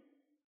 Mm-hmm.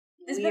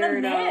 There's been a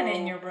man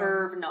in your room.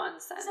 Perv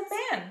nonsense. There's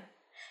a man.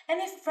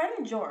 And if Fred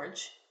and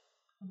George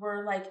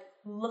were like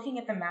looking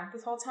at the map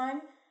this whole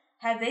time,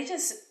 had they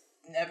just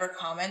never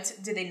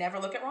commented? Did they never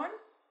look at Ron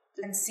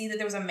and see that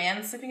there was a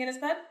man sleeping in his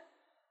bed?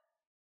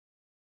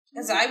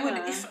 Because I would,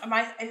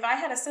 if I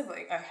had a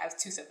sibling, I have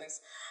two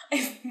siblings.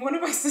 If one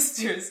of my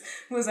sisters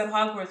was at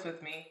Hogwarts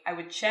with me, I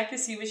would check to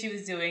see what she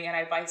was doing, and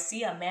if I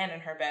see a man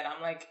in her bed,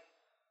 I'm like,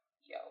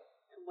 yo,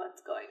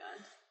 what's going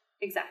on?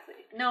 Exactly.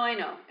 No, I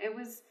know. It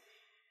was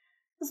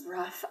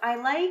rough. I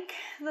like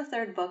the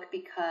third book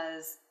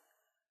because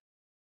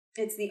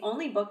it's the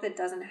only book that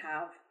doesn't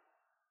have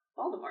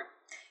Voldemort.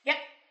 Yeah,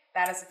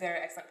 that is a very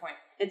excellent point.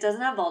 It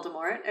doesn't have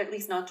Voldemort, at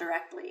least not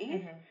directly.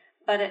 Mm-hmm.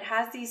 But it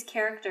has these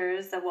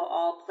characters that will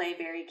all play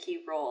very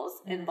key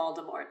roles in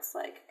Voldemort's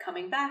like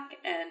coming back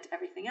and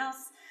everything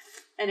else.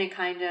 And it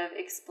kind of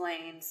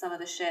explains some of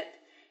the shit.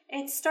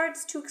 It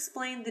starts to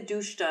explain the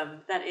douchedom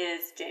that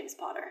is James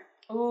Potter.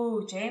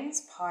 Ooh,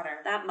 James Potter.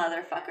 That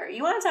motherfucker.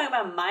 You want to talk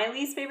about my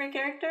least favorite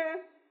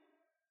character?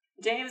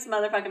 James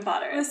motherfucking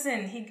Potter.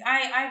 Listen,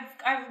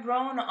 I've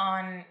grown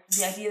on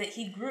the idea that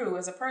he grew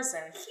as a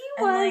person.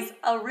 He was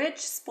a rich,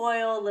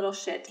 spoiled little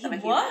shit. He was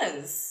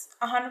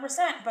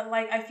 100%. But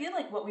like, I feel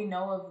like what we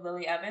know of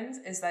Lily Evans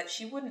is that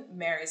she wouldn't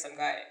marry some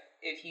guy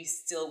if he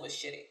still was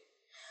shitty.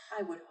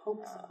 I would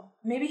hope so.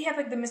 Maybe he had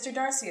like the Mr.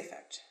 Darcy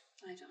effect.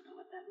 I don't know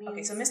what that means.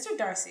 Okay, so Mr.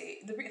 Darcy,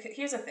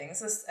 here's the thing.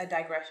 This is a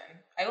digression.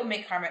 I will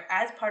make Carmen,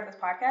 as part of this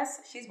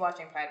podcast, she's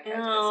watching Pride and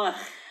Prejudice.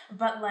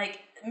 But like,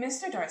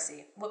 Mr.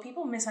 Darcy, what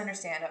people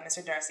misunderstand about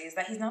Mr. Darcy is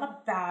that he's not a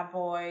bad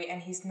boy,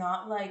 and he's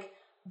not like,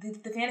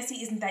 the fantasy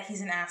isn't that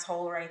he's an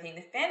asshole or anything.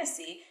 The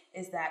fantasy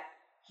is that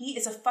he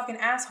is a fucking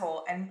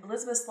asshole, and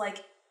Elizabeth's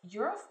like,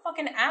 you're a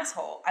fucking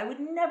asshole. I would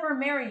never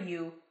marry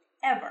you,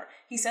 ever.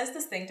 He says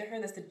this thing to her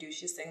that's the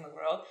douchiest thing in the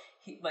world.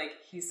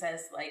 He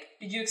says,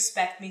 did you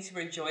expect me to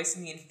rejoice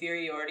in the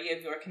inferiority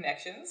of your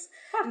connections?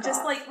 And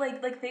just like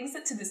things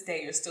that to this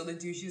day are still the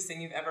douchiest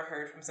thing you've ever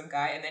heard from some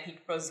guy, and then he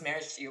proposes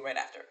marriage to you right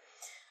after.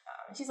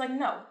 And she's like,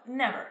 no,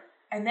 never.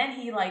 And then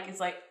he is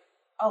like,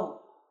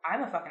 oh,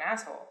 I'm a fucking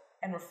asshole,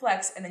 and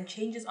reflects, and then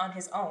changes on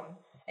his own,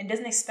 and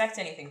doesn't expect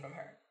anything from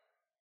her.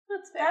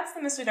 That's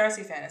the Mr.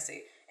 Darcy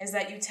fantasy, is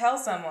that you tell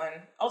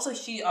someone, also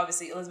she,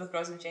 obviously, Elizabeth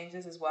grows and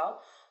changes as well,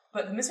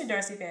 but the Mr.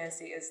 Darcy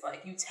fantasy is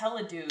like, you tell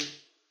a dude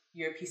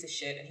you're a piece of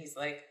shit, and he's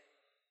like,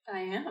 I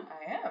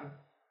am.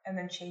 And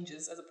then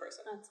changes as a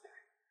person. That's fair.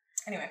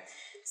 Anyway,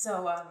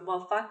 so...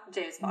 well, fuck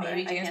James Potter.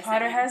 Maybe James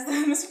Potter has the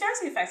Mr.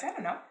 Darcy effects. I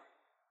don't know.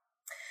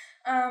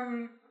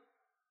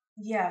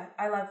 Yeah,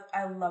 I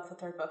love the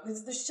third book.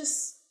 There's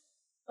just...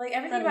 like,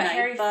 everything about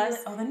Harry... the night bus.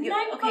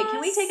 Okay, can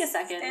we take a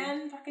second?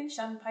 Stan fucking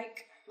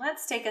Shunpike.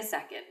 Let's take a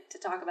second to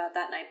talk about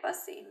that night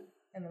bus scene.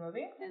 In the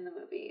movie? In the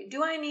movie.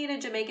 Do I need a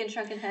Jamaican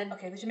shrunken head?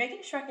 Okay, the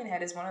Jamaican shrunken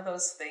head is one of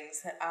those things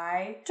that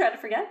I... try to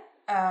forget?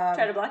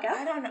 Try to block out?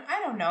 I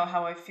don't know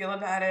how I feel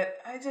about it.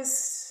 I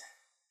just...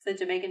 The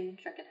Jamaican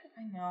shrunken head.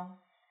 I know.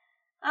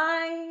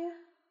 I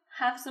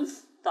have some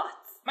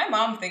thoughts. My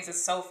mom thinks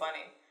it's so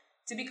funny.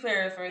 To be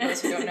clear, for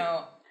those who don't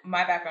know,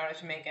 my background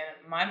is Jamaican.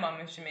 My mom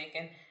is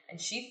Jamaican,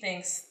 and she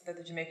thinks that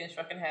the Jamaican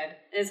shrunken head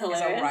is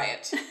hilarious. A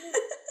riot.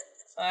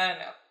 So I don't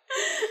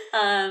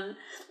know.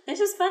 It's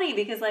just funny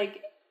because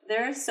like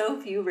there are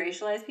so few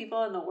racialized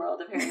people in the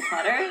world of Harry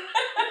Potter,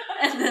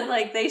 and then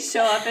like they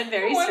show up in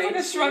very strange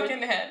with a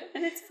shrunken head,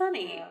 and it's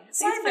funny. Yeah. It's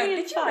Side note, funny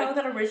did you know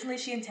that originally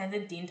she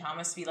intended Dean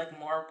Thomas to be like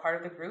more part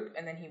of the group,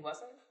 and then he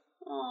wasn't?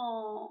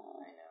 Oh,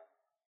 I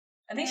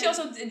know. I think she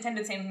also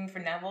intended the same thing for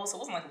Neville, so it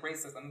wasn't like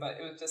racism, but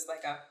it was just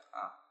like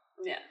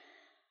yeah,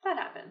 that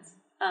happens.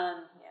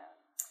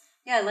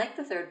 Yeah, I like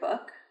the third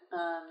book.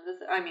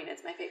 I mean,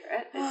 it's my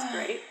favorite. It's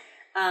great.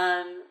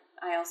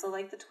 I also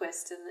like the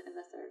twist in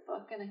the third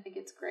book, and I think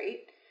it's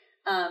great.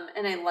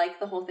 And I like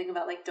the whole thing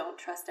about like don't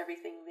trust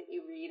everything that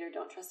you read, or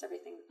don't trust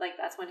everything. Like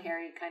that's when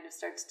Harry kind of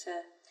starts to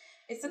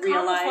it's the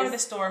calm before the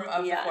storm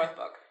of the fourth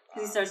book.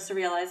 Because he starts to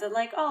realize that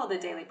like the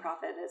Daily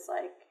Prophet is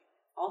like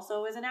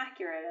also isn't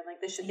accurate, and like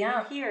this should be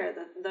here.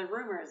 The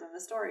rumors and the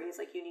stories,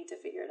 like you need to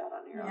figure it out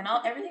on your own. And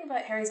everything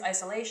about Harry's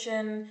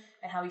isolation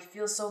and how he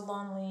feels so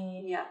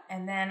lonely. Yeah.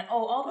 And then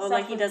all the stuff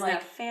like he doesn't like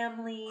have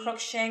family,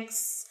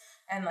 Crookshanks,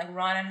 and like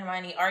Ron and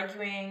Hermione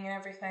arguing and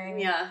everything.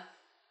 Yeah,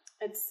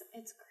 it's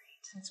great.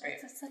 It's great.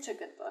 It's such a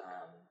good book.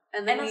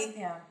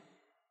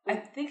 I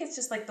think it's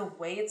just like the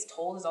way it's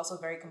told is also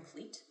very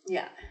complete.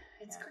 Yeah,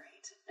 it's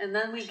great. And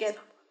then we get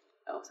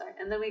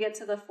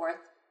to the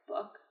fourth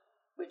book,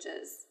 which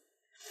is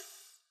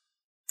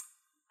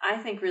I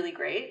think really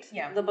great.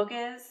 Yeah, the book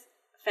is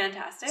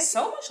fantastic.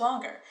 So much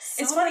longer.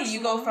 It's funny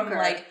you go from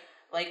like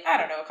I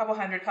don't know, a couple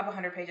hundred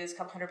pages,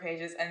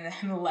 and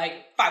then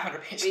like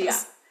 500 pages. Yeah.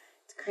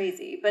 It's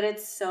crazy, but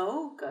it's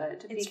so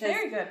good. It's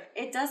very good.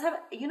 It does have,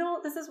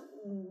 this is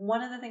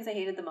one of the things I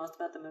hated the most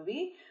about the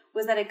movie,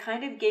 was that it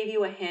kind of gave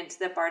you a hint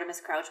that Bartimus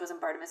Crouch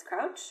wasn't Bartimus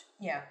Crouch.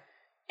 Yeah.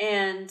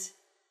 And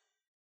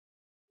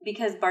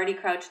because Barty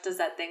Crouch does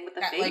that thing with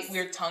the face. Like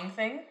weird tongue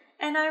thing.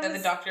 And that the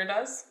Doctor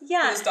does?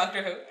 Yeah. It's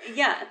Doctor Who?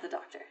 Yeah, the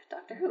Doctor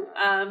Who.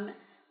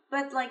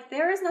 But like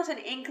there is not an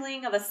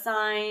inkling of a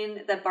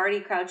sign that Barty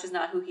Crouch is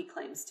not who he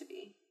claims to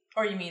be.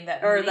 Or you mean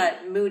that Moody? Or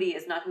that Moody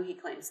is not who he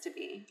claims to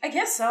be. I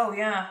guess so,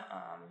 yeah.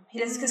 He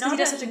does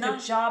such a good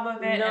job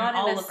of it, and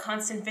all the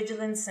constant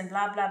vigilance and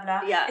blah, blah,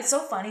 blah. Yeah. It's so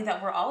funny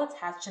that we're all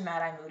attached to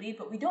Mad-Eye Moody,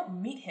 but we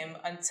don't meet him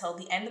until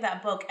the end of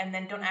that book, and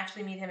then don't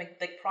actually meet him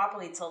like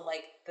properly till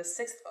like the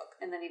sixth book.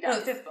 And then he dies. No,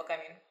 the fifth book, I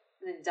mean.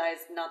 And then he dies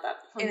not that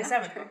long in the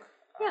seventh book.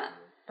 Yeah.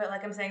 But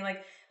like I'm saying,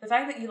 like the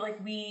fact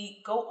that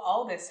we go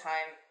all this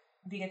time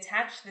being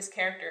attached to this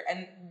character,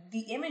 and the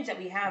image that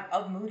we have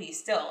of Moody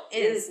still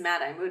is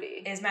Mad-Eye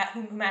Moody.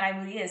 Who Mad-Eye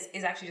Moody is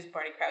actually just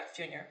Barty Crouch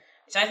Jr.,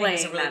 which I think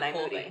is a really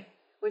cool thing.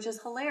 Which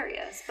is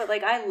hilarious. But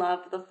like I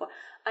love the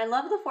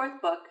fourth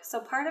book.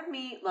 So part of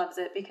me loves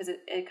it because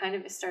it kind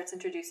of starts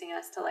introducing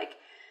us to like,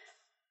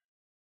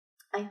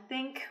 I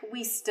think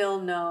we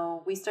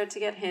start to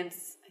get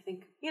hints, I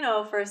think,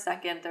 for a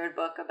second, third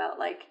book about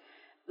like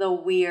the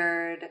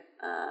weird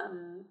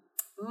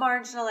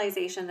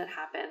marginalization that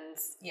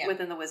happens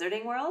within the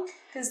wizarding world.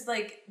 Because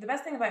like the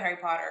best thing about Harry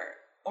Potter,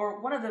 or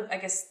one of the I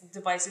guess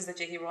devices that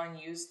J.K. Rowling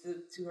used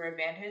to her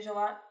advantage a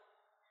lot,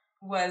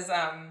 was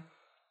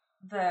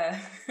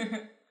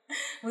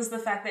was the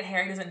fact that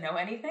Harry doesn't know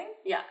anything.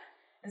 Yeah.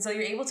 And so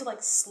you're able to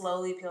like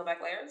slowly peel back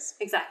layers.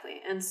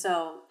 Exactly. And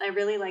so I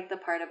really like the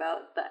part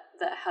about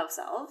the house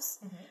elves.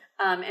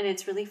 Mm-hmm. And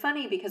it's really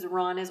funny because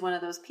Ron is one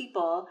of those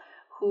people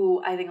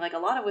who I think, like a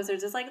lot of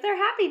wizards, is like, they're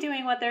happy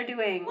doing what they're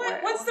doing.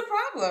 What's the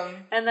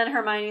problem? And then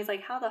Hermione's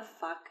like, how the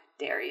fuck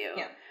dare you?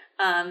 Yeah.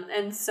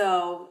 And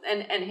so,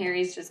 and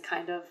Harry's just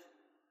kind of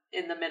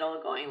in the middle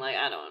going like,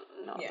 I don't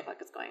know what the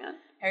fuck is going on.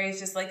 Harry's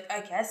just like,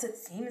 I guess it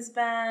seems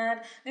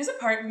bad. There's a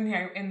part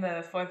in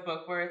the fourth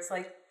book where it's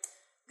like,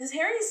 because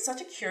Harry is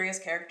such a curious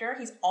character.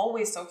 He's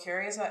always so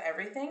curious about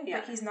everything,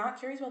 but he's not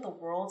curious about the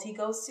world he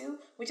goes to,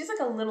 which is like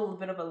a little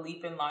bit of a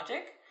leap in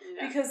logic.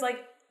 Yeah. Because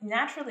like,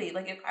 naturally,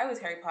 like if I was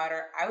Harry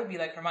Potter, I would be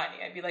like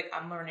Hermione. I'd be like,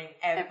 I'm learning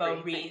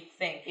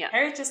everything. Yeah.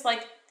 Harry's just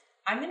like,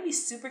 I'm going to be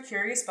super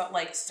curious about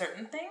like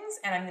certain things,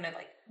 and I'm going to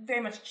like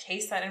very much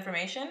chase that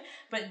information,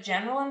 but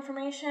general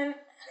information,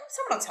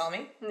 someone will tell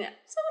me. Yeah.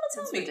 Someone will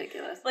tell me. It's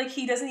ridiculous. Like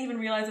he doesn't even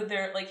realize that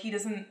they're like, he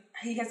has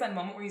that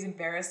moment where he's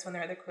embarrassed when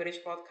they're at the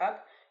Quidditch World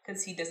Cup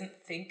because he doesn't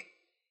think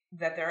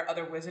that there are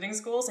other wizarding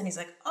schools, and he's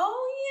like,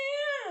 oh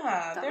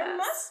yeah, there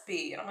must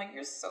be. And I'm like,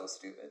 you're so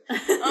stupid.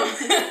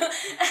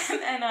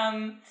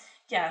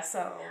 Yeah,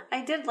 so.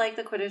 I did like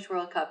the Quidditch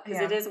World Cup because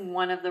it is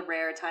one of the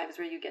rare times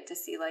where you get to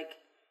see like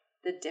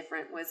the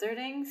different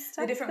wizarding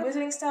stuff.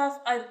 Wizarding stuff.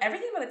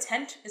 Everything about the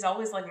tent is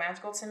always like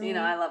magical to me.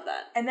 I love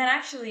that. And then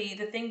actually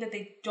the thing that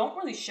they don't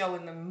really show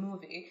in the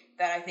movie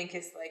that I think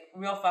is like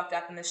real fucked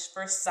up, and this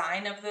first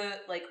sign of the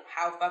like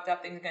how fucked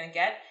up things are gonna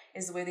get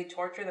is the way they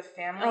torture the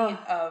family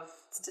of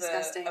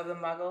the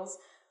Muggles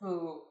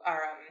who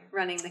are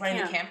running the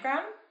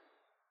campground.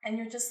 And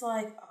you're just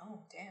like, oh,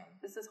 damn.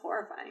 This is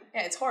horrifying.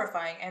 Yeah, it's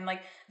horrifying. And, like,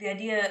 the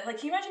idea... Like,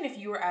 can you imagine if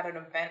you were at an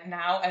event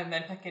now and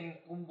then fucking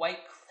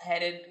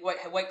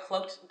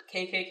white-cloaked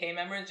KKK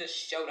members just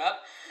showed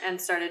up? And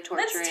started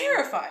torturing... That's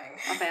terrifying.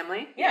 A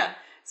family? Yeah.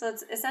 So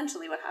it's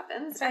essentially what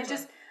happens.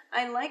 Essentially.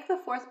 I like the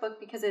fourth book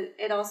because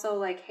it also,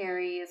 like,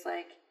 Harry is,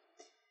 like,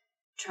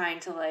 trying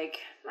to, like...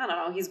 I don't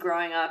know, he's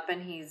growing up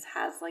and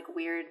has, like,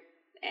 weird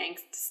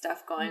angst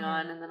stuff going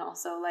on. And then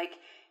also, like...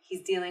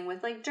 He's dealing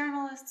with, like,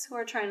 journalists who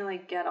are trying to,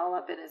 like, get all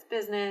up in his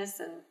business,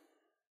 and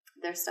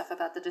there's stuff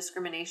about the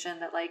discrimination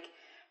that, like,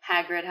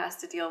 Hagrid has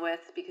to deal with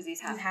because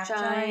he's half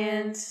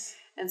giant.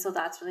 And so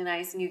that's really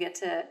nice, and you get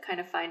to kind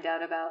of find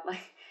out about,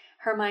 like,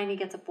 Hermione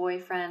gets a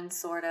boyfriend,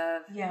 sort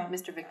of. Yeah.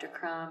 Mr. Victor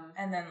Crumb.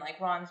 And then,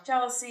 like, Ron's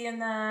jealousy in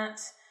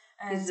that.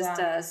 And, he's just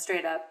a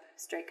straight-up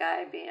straight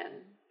guy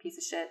being piece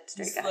of shit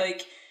straight guy.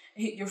 Like,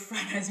 you're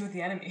fraternizing with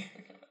the enemy.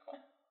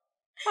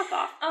 Fuck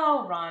off.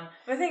 Oh, Ron.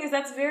 But the thing is,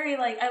 that's very,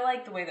 like, I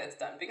like the way that's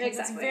done. Because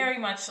it's very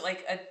much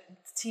like a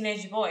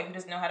teenage boy who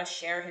doesn't know how to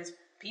share his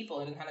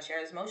people and how to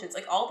share his emotions.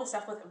 Like, all the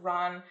stuff with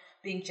Ron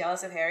being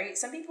jealous of Harry,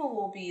 some people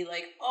will be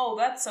like, oh,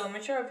 that's so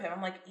mature of him.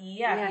 I'm like,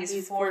 yeah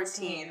he's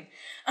 14.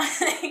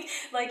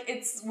 like,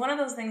 it's one of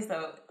those things,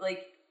 though.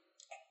 Like,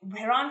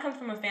 Ron comes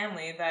from a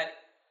family that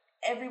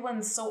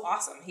everyone's so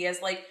awesome. He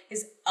has, like,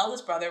 his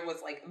eldest brother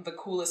was, like, the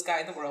coolest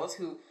guy in the world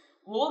who...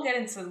 We'll get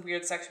into the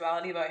weird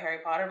sexuality about Harry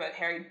Potter, but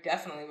Harry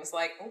definitely was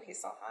like, oh,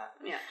 he's so hot.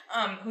 Yeah.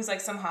 Who's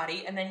like some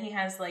hottie. And then he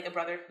has like a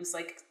brother who's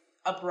like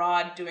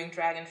abroad doing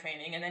dragon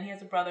training. And then he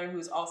has a brother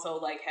who's also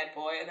like head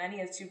boy. And then he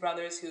has two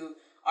brothers who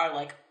are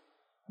like,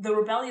 the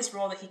rebellious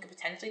role that he could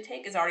potentially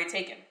take is already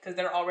taken because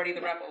they're already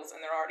the rebels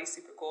and they're already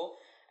super cool.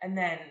 And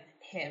then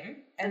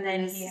him. And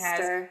then he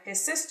has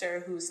his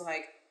sister who's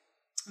like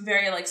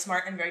very like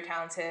smart and very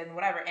talented and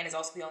whatever, and is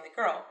also the only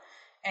girl.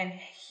 And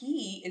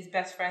he is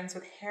best friends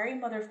with Harry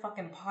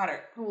motherfucking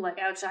Potter. Who, like,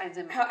 outshines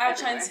him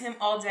him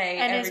all day,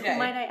 and every day. Who,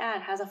 might I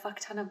add, has a fuck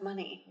ton of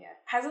money. Yeah.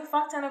 Has a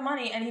fuck ton of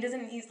money, and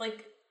he's,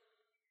 like...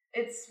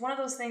 It's one of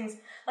those things...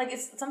 Like,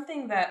 it's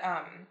something that,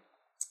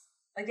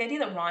 like, the idea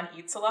that Ron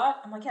eats a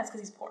lot, I'm like, yeah, it's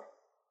because he's poor.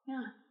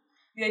 Yeah.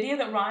 The idea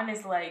that Ron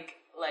is,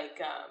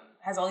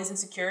 has all these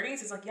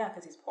insecurities is like, yeah,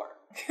 because he's poor.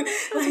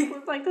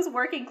 like this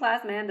working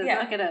class man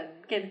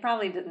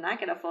probably does not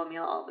get a full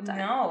meal all the time.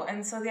 No,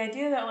 and so the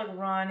idea that like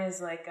Ron is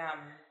like I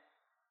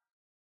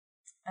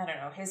don't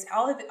know,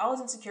 all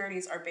his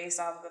insecurities are based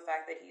off of the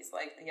fact that he's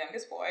like the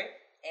youngest boy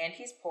and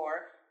he's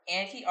poor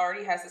and he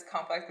already has this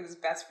complex because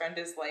his best friend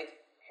is like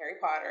Harry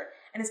Potter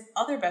and his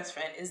other best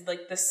friend is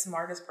like the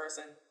smartest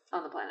person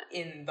on the planet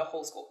in the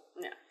whole school.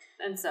 Yeah.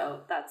 And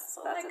so that's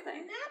like, the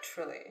thing.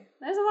 Naturally.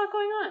 There's a lot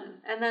going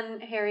on. And then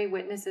Harry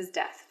witnesses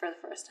death for the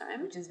first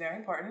time. Which is very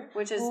important.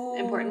 Which is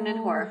important and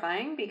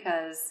horrifying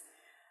because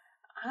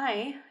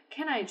I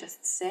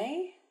just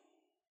say,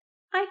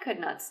 I could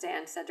not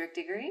stand Cedric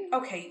Diggory.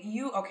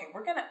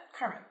 We're gonna...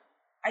 Carmen,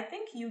 I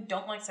think you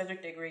don't like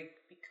Cedric Diggory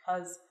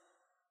because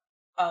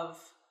of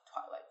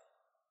Twilight.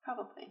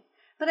 Probably.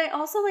 But I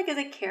also, like, as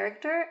a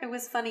character, it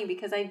was funny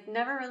because I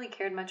never really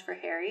cared much for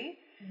Harry.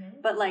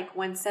 Mm-hmm. But, like,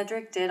 when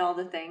Cedric did all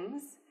the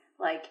things,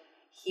 like,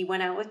 he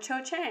went out with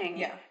Cho Chang.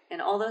 Yeah. And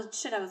all those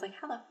shit, I was like,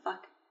 how the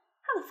fuck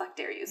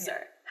dare you,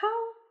 sir?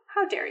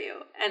 How dare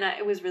you? And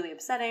it was really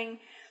upsetting.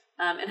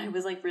 And I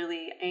was, like,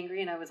 really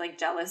angry and I was, like,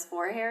 jealous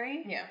for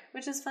Harry. Yeah.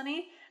 Which is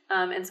funny.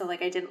 And so,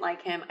 like, I didn't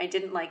like him. I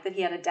didn't like that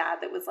he had a dad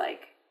that was,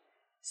 like,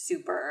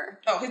 super...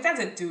 Oh, his dad's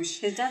a douche.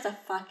 His dad's a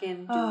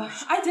fucking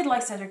douche. I did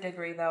like Cedric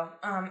Diggory, though.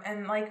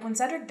 And, like, when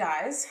Cedric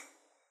dies,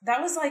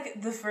 that was,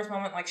 like, the first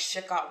moment, like,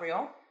 shit got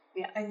real.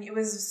 Yeah. And it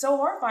was so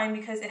horrifying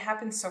because it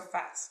happened so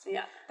fast.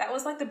 Yeah. That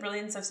was, like, the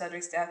brilliance of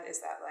Cedric's death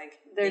is that, like,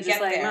 they're just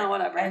like, no,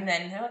 whatever. And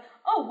then they're like,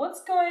 oh,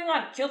 what's going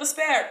on? Kill the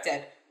spare.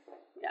 Dead.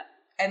 Yeah.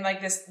 And,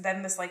 like, this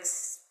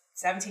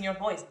 17-year-old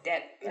boy is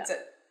dead. That's it.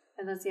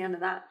 And that's the end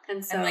of that.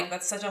 And so... And, like,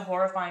 that's such a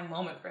horrifying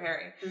moment for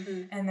Harry.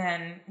 Mm-hmm. And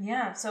then,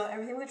 yeah, so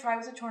everything with the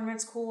Triwizard of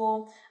Tournament's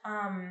cool.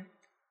 I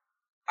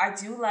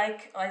do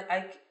like...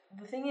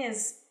 The thing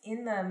is,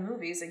 in the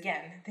movies,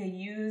 again, they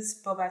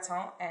use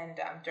Beauxbaton and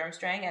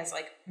Durmstrang as,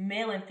 like,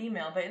 male and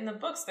female, but in the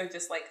books, they're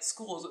just, like,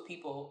 schools with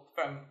people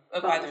from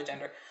either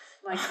gender.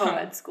 Like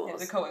co-ed schools. Yeah,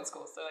 the co-ed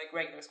schools. They're, like,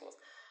 regular schools.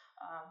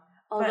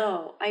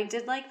 Although, I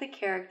did like the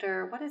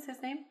character... What is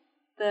his name?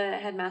 The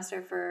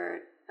headmaster for...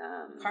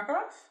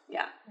 Karkaroff?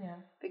 Yeah. Yeah.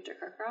 Victor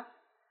Karkaroff?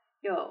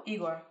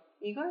 Igor?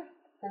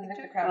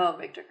 Victor Crumb. Oh,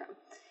 Victor Crumb.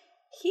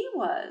 He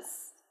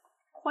was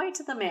quite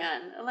the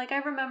man. Like, I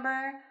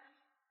remember...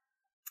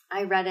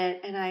 I read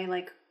it and I,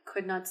 like,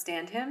 could not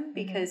stand him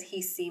because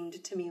he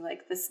seemed to me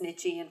like the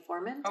snitchy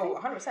informant. Oh,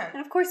 100%. And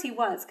of course he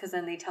was, because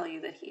then they tell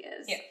you that he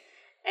is. Yeah.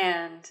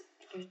 And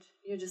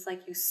you're just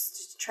like, you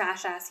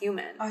trash-ass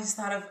human. I just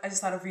thought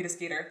of Rita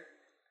Skeeter.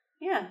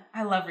 Yeah.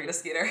 I love Rita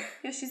Skeeter.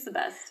 Yeah, she's the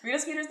best. Rita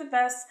Skeeter's the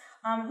best.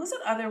 Who's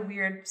that other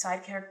weird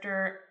side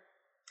character?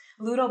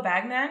 Ludo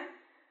Bagman?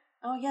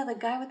 Oh, yeah, the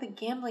guy with the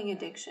gambling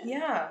addiction.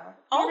 Yeah.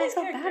 All these I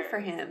felt bad for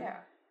him.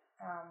 Yeah.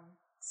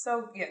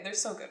 They're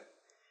so good.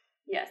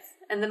 Yes.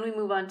 And then we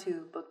move on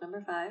to book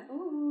number 5,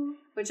 Ooh.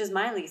 which is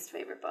my least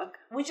favorite book.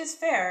 Which is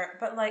fair,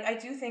 but like I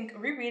do think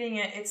rereading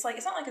it, it's like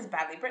it's not like it's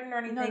badly written or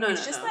anything.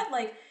 It's just that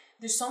like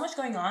there's so much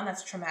going on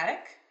that's traumatic.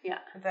 Yeah.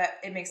 That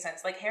it makes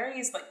sense. Like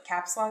Harry's like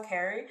caps lock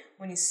Harry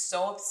when he's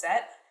so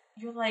upset.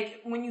 You're like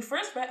when I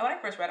first read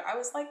it, I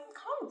was like,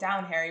 calm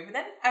down, Harry. But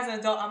then as an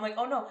adult, I'm like,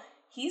 oh no,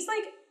 he's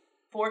like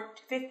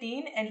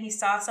 15 and he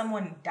saw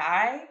someone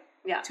die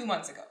 2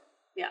 months ago.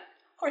 Yeah.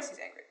 Of course he's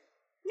angry.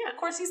 Yeah. Of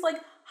course he's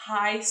like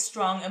high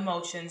strung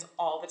emotions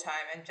all the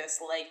time and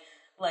just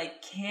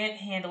like can't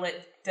handle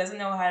it, doesn't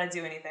know how to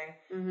do anything.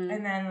 Mm-hmm.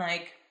 And then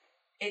like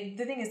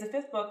the thing is the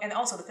 5th book, and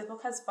also the 5th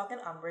book has fucking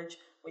Umbridge,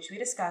 which we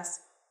discussed,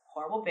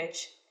 horrible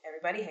bitch,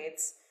 everybody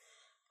hates,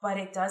 but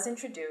it does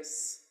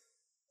introduce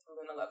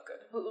Luna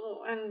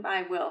Lovegood. And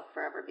I will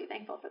forever be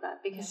thankful for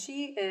that because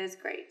she is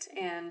great.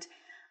 And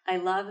I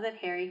love that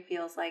Harry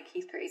feels like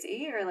he's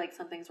crazy or like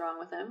something's wrong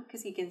with him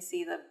because he can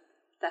see the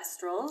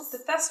Thestrals. The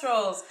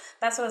Thestrals.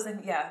 That's what I was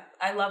thinking. Yeah,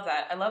 I love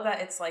that. I love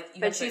that it's like...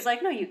 But she's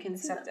like, no, you can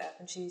accept death.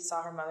 And she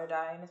saw her mother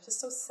die, and it's just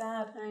so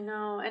sad. I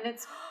know. And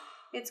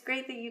it's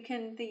great that you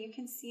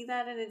can see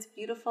that, and it's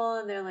beautiful,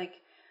 and they're like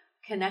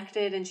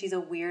connected, and she's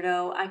a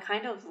weirdo. I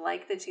kind of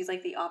like that she's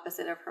like the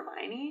opposite of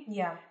Hermione.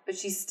 Yeah. But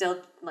she's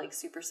still like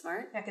super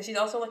smart. Yeah, because she's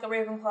also like a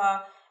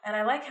Ravenclaw, and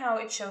I like how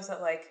it shows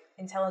that like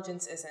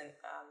intelligence isn't...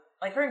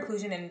 like her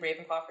inclusion in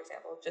Ravenclaw, for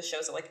example, just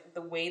shows that like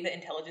the way that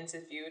intelligence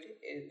is viewed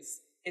is...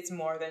 It's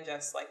more than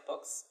just, like,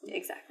 books.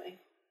 Exactly.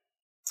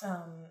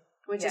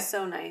 Which is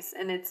so nice.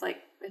 And it's, like,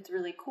 it's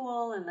really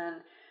cool. And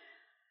then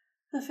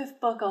the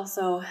 5th book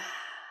also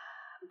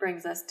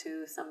brings us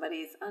to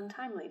somebody's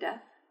untimely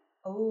death.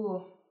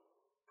 Oh.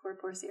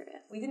 Poor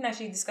Sirius. We didn't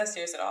actually discuss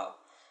Sirius at all.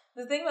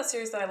 The thing about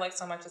Sirius that I like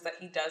so much is that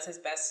he does his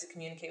best to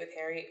communicate with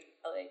Harry,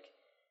 like,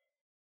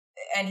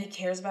 and he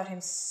cares about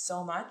him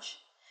so much.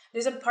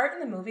 There's a part in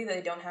the movie that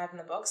they don't have in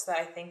the books that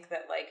I think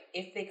that, like,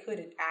 if they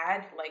could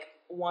add, like,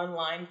 one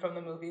line from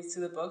the movies to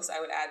the books, I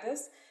would add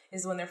this,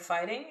 is when they're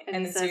fighting.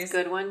 And he says,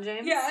 good one,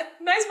 James? Yeah,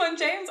 nice one,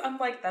 James. I'm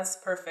like, that's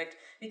perfect.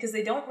 Because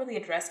they don't really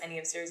address any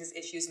of Sirius's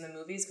issues in the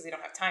movies because they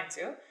don't have time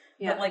to.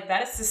 Yeah. But, like,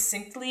 that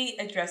succinctly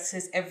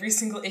addresses every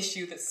single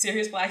issue that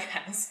Sirius Black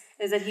has.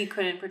 Is that he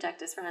couldn't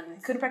protect his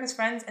friends. Couldn't protect his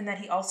friends, and that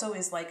he also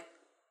is, like,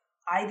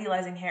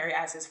 idealizing Harry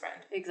as his friend.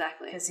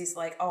 Exactly. Because he's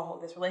like, oh,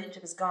 this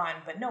relationship is gone,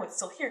 but no, it's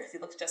still here because he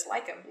looks just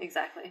like him.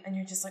 Exactly. And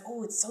you're just like,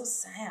 oh, it's so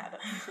sad.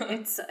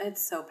 It's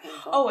so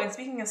painful. Oh, and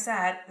speaking of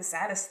sad, the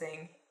saddest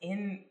thing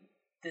in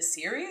the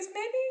series,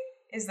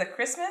 maybe, is the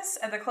Christmas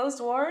at the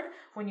closed ward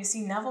when you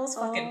see Neville's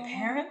fucking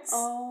parents.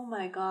 Oh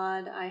my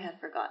god, I had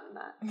forgotten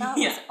that. That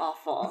was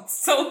awful. It's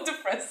so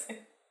depressing.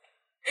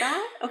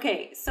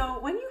 Okay, so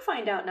when you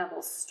find out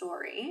Neville's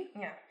story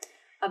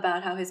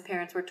about how his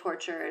parents were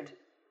tortured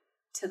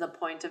to the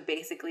point of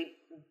basically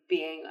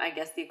being, I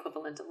guess, the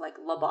equivalent of, like,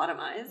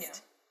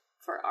 lobotomized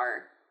for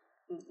our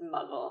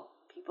muggle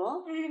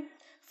people.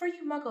 For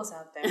you muggles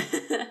out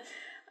there.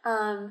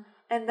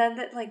 And then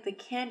that, like, the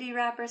candy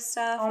wrapper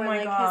stuff where,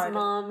 like, God. his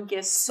mom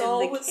gifts him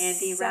the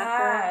candy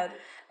wrapper.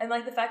 And,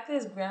 like, the fact that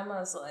his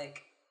grandma's,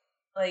 like,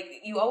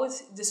 you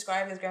always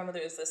describe his grandmother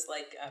as this,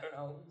 like, I don't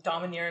know,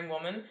 domineering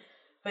woman.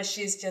 But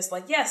she's just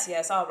like,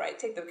 yes, all right,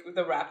 take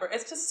the wrapper.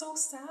 It's just so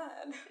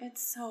sad.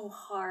 It's so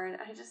hard.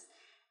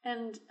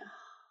 And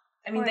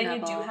I mean, then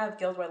Neville. You do have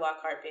Gilderoy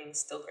Lockhart being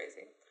still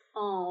crazy.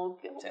 Oh,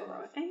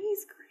 Gilderoy. And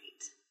he's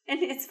great.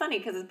 And it's funny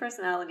because his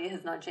personality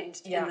has not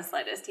changed in the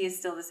slightest. He is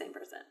still the same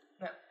person.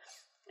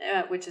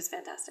 Yeah. Which is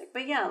fantastic.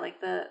 But yeah,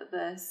 like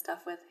the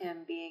stuff with him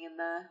being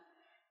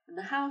in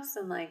the house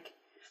and like,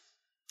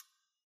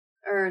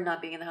 or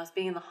not being in the house,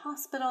 being in the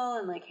hospital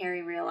and like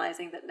Harry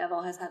realizing that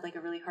Neville has had like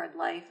a really hard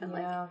life and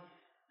like,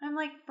 I'm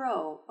like,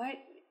 bro, what?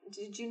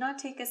 Did you not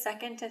take a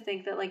second to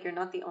think that, like, you're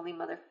not the only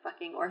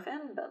motherfucking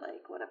orphan? But,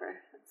 like, whatever.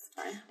 It's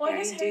fine. Well,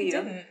 Harry, I guess Harry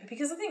didn't.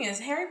 Because the thing is,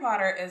 Harry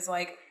Potter is,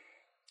 like...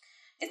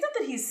 It's not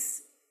that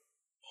he's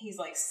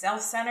like,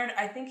 self-centered.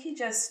 I think he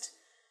just...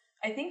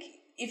 I think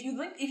if you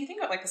think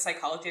about, like, the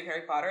psychology of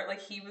Harry Potter,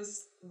 like, he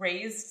was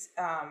raised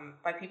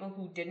by people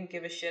who didn't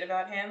give a shit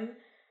about him.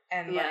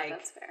 And, like,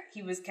 that's fair.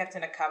 He was kept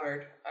in a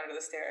cupboard under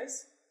the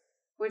stairs.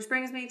 Which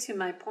brings me to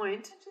my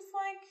point. Just,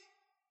 like...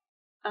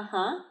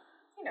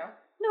 You know...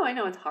 No, I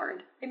know it's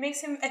hard. I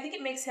think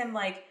it makes him,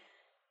 like...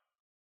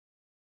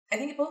 I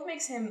think it both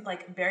makes him,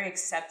 like, very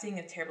accepting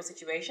of terrible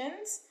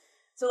situations.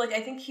 So, like,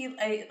 I think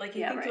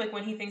like,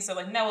 when he thinks of,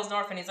 like, Neville's an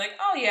orphan, he's like,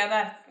 oh, yeah,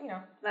 that, you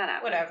know... That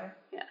happens. Whatever.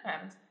 Yeah.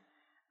 Happens.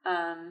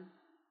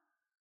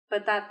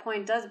 But that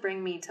point does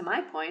bring me to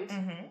my point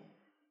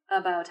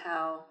about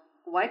how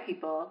white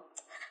people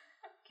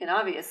can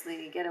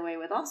obviously get away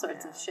with all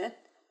sorts of shit.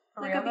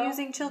 For like real,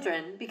 abusing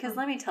children, because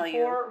let me tell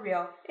you, for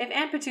real, if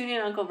Aunt Petunia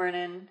and Uncle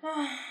Vernon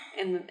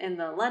in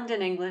the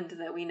London, England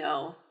that we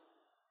know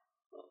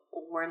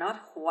were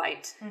not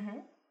white,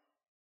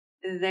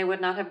 they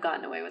would not have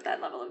gotten away with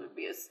that level of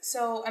abuse.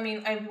 So, I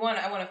mean, I want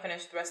to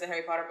finish the rest of the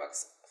Harry Potter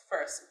books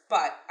first,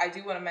 but I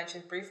do want to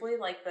mention briefly,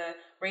 like, the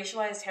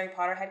racialized Harry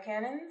Potter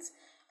headcanons.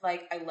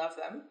 Like, I love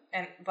them,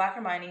 and Black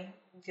Hermione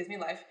gives me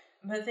life.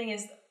 But the thing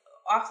is,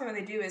 often what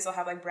they do is they'll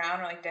have like Brown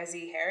or like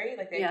Desi Harry,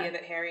 like the Yeah. idea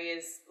that Harry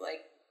is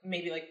like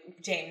maybe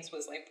like James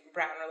was like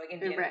Brown or like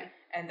Indian, Right.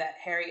 and that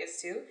Harry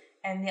is too.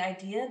 And the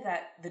idea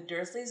that the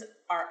Dursleys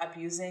are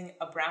abusing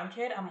a brown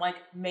kid, I'm like,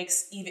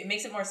 makes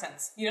it more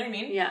sense. You know what I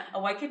mean? Yeah. A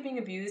white kid being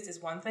abused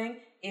is one thing.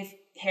 If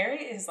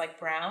Harry is like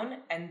brown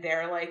and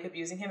they're like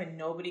abusing him and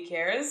nobody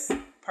cares,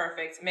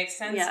 perfect. Makes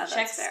sense. Yeah, that's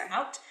Checks fair.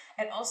 out.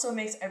 It also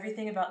makes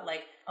everything about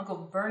like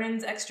Uncle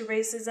Vernon's extra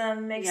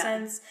racism make Yeah.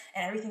 sense,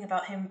 and everything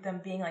about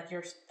them being like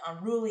your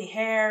unruly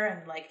hair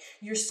and like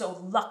you're so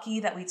lucky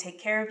that we take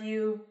care of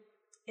you.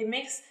 It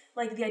makes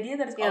like the idea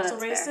that it's also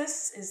that's fair.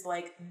 racist is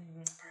like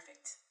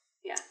perfect.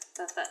 Yeah,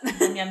 that's that.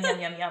 Yum yum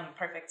yum yum.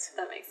 Perfect.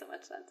 That makes so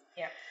much sense.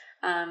 Yeah.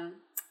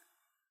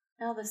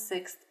 Now the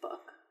 6th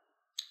book.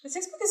 The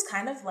 6th book is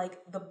kind of like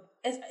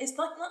it's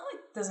not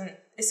like doesn't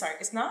it's sorry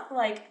it's not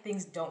like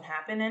things don't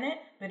happen in it,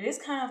 but it is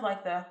kind of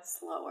like the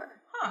Slower.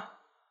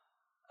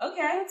 Okay,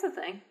 That's a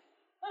thing.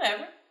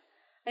 whatever.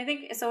 I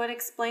think so. It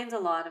explains a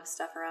lot of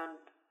stuff around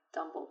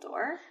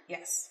Dumbledore.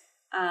 Yes.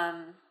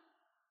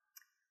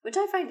 Which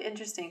I find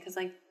interesting because,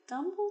 like,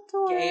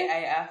 Dumbledore. Gay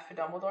AF for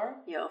Dumbledore.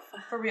 Yo.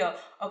 For real.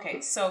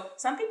 Okay, so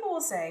some people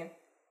will say,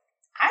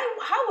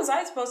 how was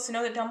I supposed to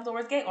know that Dumbledore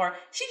was gay? Or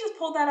she just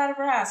pulled that out of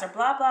her ass, or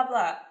blah, blah,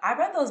 blah. I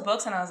read those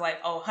books and I was like,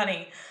 oh,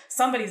 honey,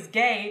 somebody's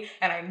gay,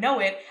 and I know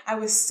it. I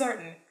was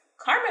certain.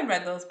 Carmen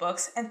read those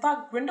books and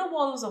thought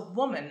Grindelwald was a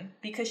woman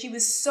because she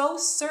was so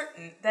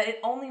certain that it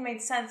only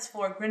made sense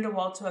for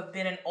Grindelwald to have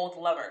been an old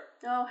lover.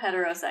 Oh,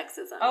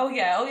 heterosexism. Oh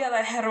yeah,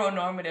 that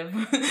heteronormative.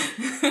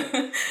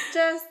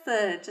 Just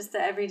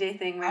the everyday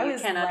thing where you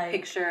cannot like,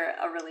 picture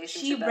a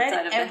relationship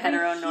outside of the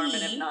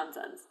heteronormative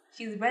nonsense.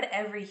 She's read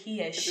every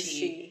he as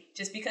she.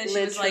 Just because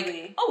Literally. she was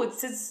like, oh,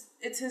 it's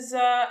his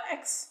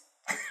ex.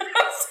 I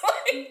was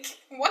like,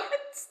 what?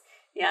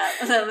 Yeah,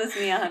 that was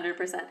me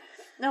 100%.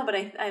 No, but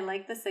I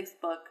like the 6th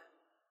book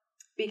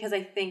because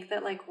I think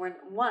that, like,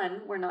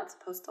 we're not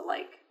supposed to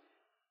like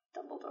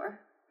Dumbledore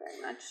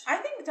very much. I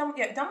think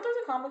Dumbledore's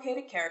a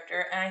complicated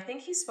character, and I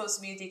think he's supposed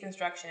to be a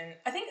deconstruction.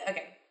 I think,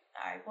 again,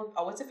 I will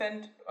always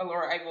defend,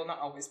 or I will not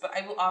always, but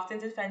I will often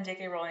defend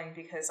J.K. Rowling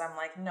because I'm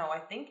like, no, I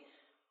think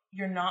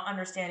you're not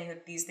understanding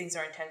that these things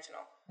are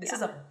intentional. This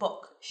is a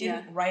book. She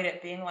didn't write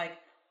it being like,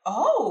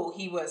 oh,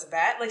 he was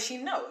bad. Like, she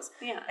knows.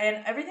 Yeah.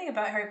 And everything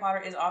about Harry Potter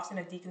is often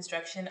a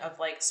deconstruction of,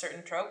 like,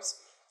 certain tropes.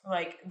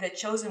 Like, the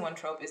chosen one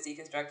trope is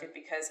deconstructed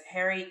because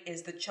Harry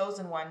is the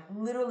chosen one,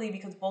 literally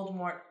because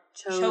Voldemort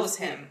chose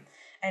him.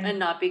 And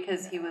not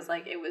because he was,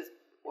 like, it was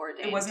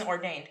ordained. It wasn't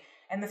ordained.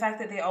 And the fact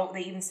that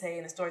they even say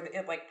in the story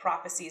that, like,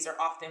 prophecies are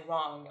often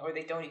wrong or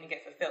they don't even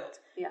get fulfilled.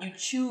 Yeah. You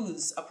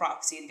choose a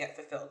prophecy to get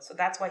fulfilled. So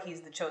that's why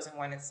he's the chosen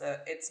one.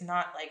 It's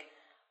not, like,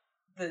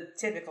 the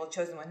typical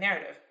chosen one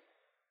narrative.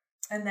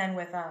 And then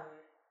with, what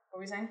were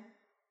we saying?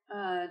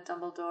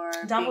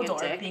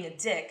 Dumbledore being a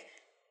dick.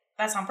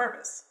 That's on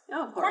purpose.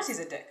 Oh, of course he's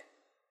a dick.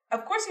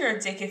 Of course you're a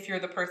dick if you're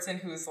the person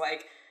who's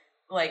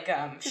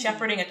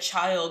shepherding a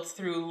child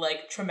through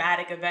like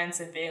traumatic events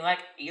and being like,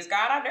 he's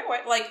gotta do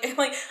it. Like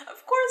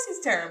of course he's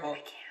terrible. I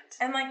can't.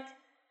 And like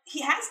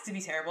he has to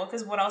be terrible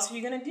because what else are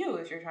you gonna do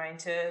if you're trying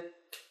to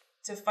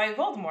fight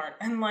Voldemort?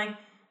 And like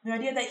the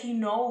idea that he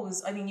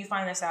knows, I mean, you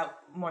find this out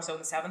more so in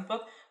the 7th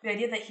book, the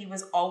idea that he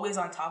was always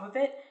on top of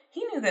it.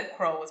 He knew that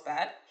Quirrell was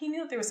bad. He knew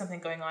that there was something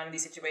going on in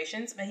these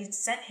situations, but he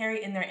sent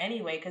Harry in there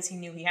anyway because he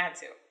knew he had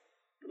to.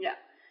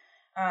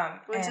 Yeah.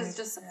 Which is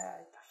just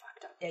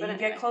fucked up. Yeah, but you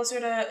get closer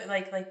to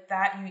like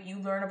that. You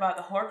learn about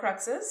the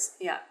Horcruxes.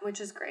 Yeah,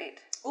 which is great.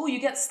 Oh, you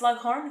get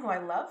Slughorn, who I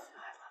love. Oh,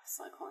 I love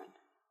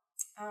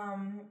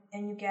Slughorn.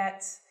 And you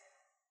get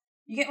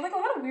like a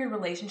lot of weird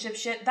relationship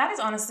shit. That is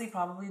honestly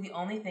probably the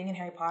only thing in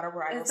Harry Potter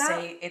where I will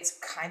say it's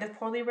kind of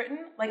poorly written.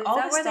 Like is all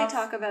that this where stuff, they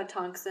talk about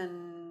Tonks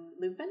and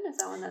Lupin? Is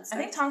that when that starts? I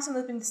think Tonks and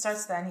Lupin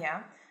starts then,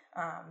 yeah.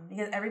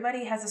 Because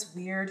everybody has this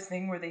weird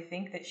thing where they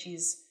think that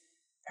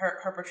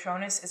her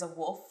Patronus is a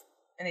wolf,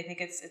 and they think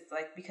it's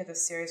like because of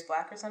Sirius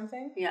Black or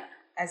something. Yeah.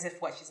 As if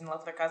she's in love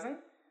with her cousin,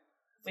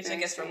 which I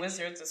guess for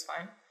wizards is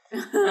fine.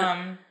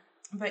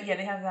 But yeah,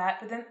 they have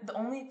that. But then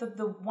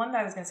the one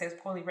that I was gonna say was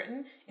poorly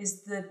written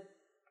is the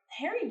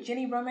Harry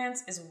Ginny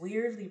romance is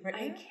weirdly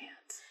written. I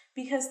can't.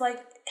 Because like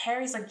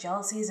Harry's like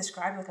jealousy is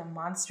described like a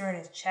monster in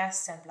his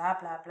chest and blah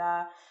blah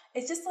blah.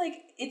 It's just like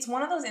it's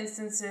one of those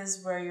instances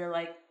where you're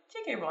like,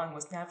 J.K. Rowling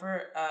was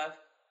never a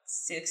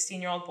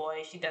 16-year-old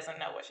boy. She doesn't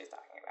know what she's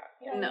talking about.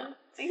 You know? No.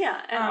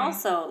 Yeah, and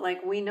also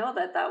like we know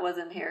that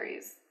wasn't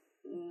Harry's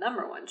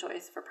number one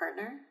choice for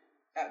partner.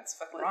 That's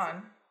fucking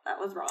Ron. That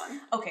was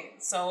Ron. Okay,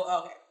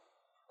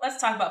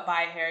 let's talk about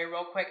bi Harry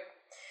real quick.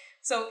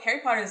 So Harry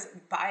Potter is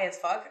bi as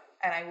fuck,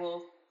 and I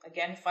will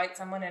again fight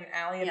someone in an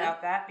alley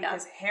about that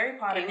because Harry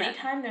Potter,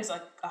 anytime there's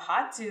like a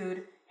hot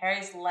dude,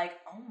 Harry's like,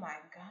 oh my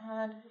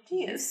god,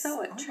 he is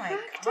so attractive.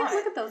 Oh my god.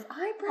 Look at those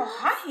eyebrows.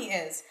 How hot he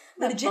is.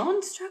 The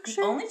bone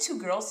structure. The only 2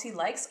 girls he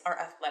likes are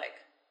athletic.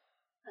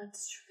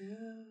 That's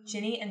true.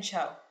 Ginny and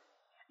Cho.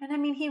 And I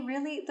mean,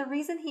 the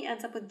reason he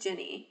ends up with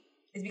Ginny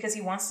is because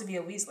he wants to be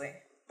a Weasley.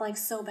 Like,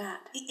 so bad.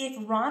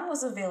 If Ron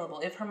was available,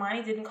 if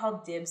Hermione didn't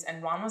call dibs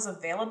and Ron was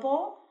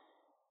available,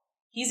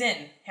 He's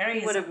in. Harry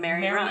He would have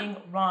marrying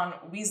Ron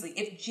Weasley.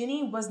 If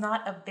Ginny was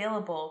not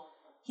available,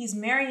 he's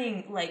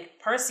marrying like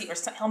Percy or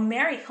something.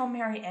 He'll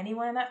marry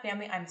anyone in that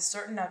family. I'm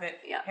certain of it.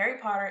 Yeah. Harry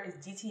Potter is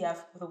DTF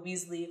with a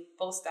Weasley,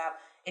 full stop.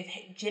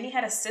 If Ginny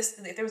had a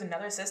sister, if there was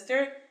another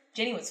sister,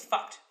 Ginny was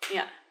fucked.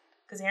 Yeah.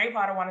 Because Harry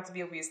Potter wanted to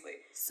be a Weasley.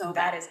 So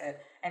that is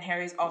it. And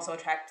Harry's also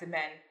attracted to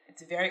men.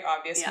 It's very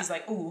obvious. Yeah. He's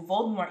like, ooh,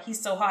 Voldemort,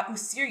 he's so hot. Ooh,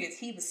 Sirius,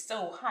 he was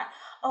so hot.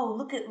 Oh,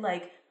 look at,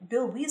 like,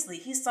 Bill Weasley,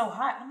 he's so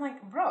hot. I'm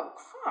like, bro,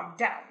 calm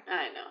down.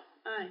 I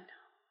know.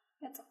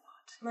 It's a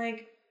lot.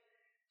 Like,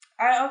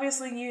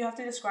 obviously you have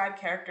to describe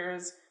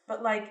characters,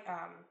 but, like,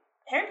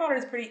 Harry Potter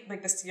is pretty,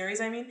 like, the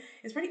series, I mean,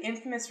 is pretty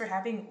infamous for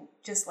having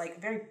just,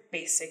 like, very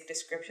basic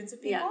descriptions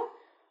of people. Yeah.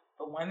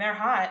 But when they're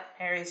hot,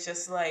 Harry's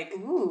just like,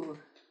 ooh.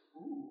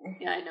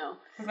 Yeah, I know.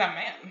 Who's that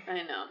man?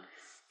 I know.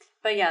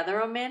 But yeah, the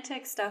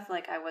romantic stuff,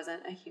 like, I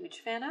wasn't a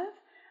huge fan of.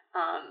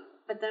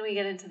 But then we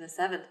get into the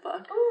 7th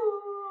book,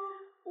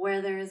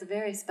 where there is a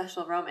very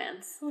special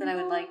romance that I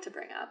would like to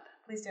bring up.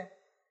 Please do.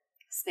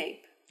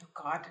 Snape. Oh,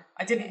 God.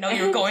 I didn't know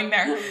you were going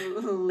there.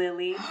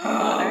 Lily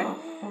Potter,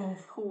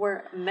 who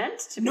were meant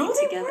to be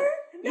together. Were?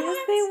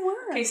 Yes, they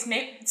were. Okay,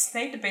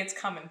 Snape debate's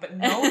coming, but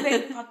no,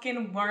 they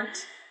fucking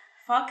weren't.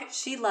 Fuck.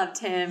 She loved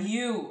him.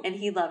 And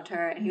he loved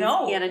her. He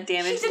had a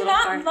damaged little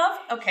heart. She did not love...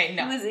 Okay,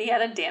 no. He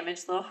had a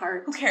damaged little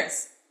heart. Who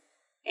cares?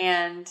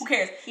 And who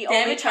cares? He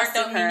only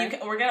trusted her. Mean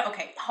we're gonna...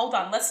 Okay, hold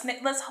on.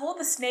 Let's hold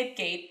the Snape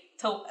gate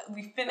till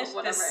we finish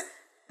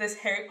this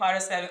Harry Potter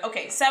 7.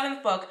 Okay,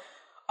 7th book.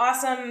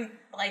 Awesome,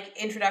 like,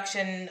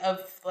 introduction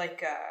of,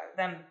 like,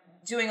 them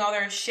doing all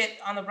their shit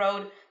on the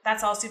road.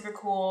 That's all super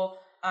cool.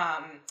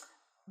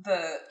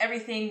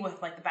 Everything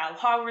with, like, the Battle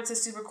of Hogwarts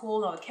is super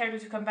cool. All the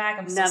characters who come back.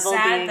 I'm so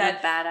sad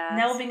that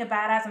Neville being a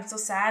badass. I'm so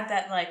sad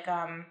that, like,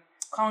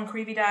 Colin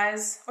Creevey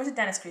dies. Or is it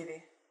Dennis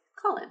Creevey?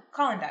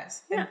 Colin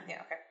dies. Yeah.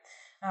 Yeah,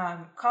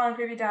 okay. Colin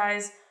Creevey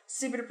dies.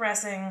 Super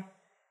depressing.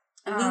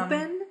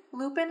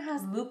 Lupin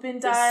has Lupin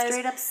the dies.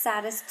 Straight up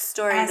saddest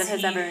story that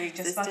has ever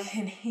existed.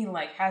 He,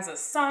 like, has a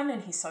son,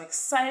 and he's so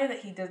excited that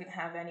he doesn't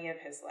have any of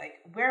his, like,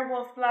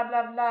 werewolf blah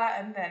blah blah,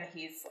 and then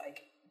he's,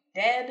 like,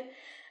 dead.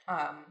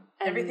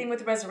 Everything with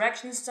the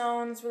resurrection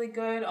stone's really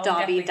good.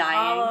 Dobby dying.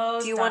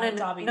 Hollows, do you want to?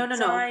 Dobby No.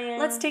 dying.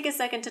 Let's take a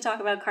second to talk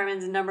about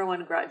Carmen's number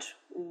one grudge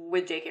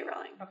with J.K.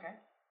 Rowling. Okay.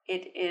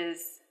 It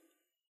is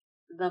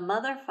the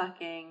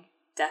motherfucking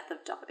death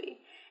of Dobby.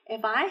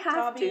 If I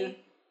have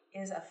Dobby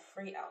is a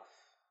free elf.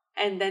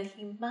 And then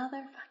he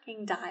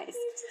motherfucking dies.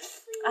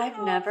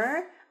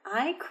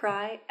 I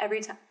cry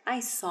every time. I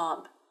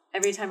sob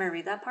every time I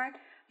read that part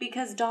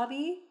because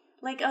Dobby.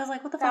 Like, I was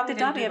like, what the fuck did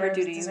Dobby ever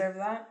do to you? Deserve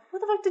that? What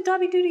the fuck did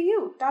Dobby do to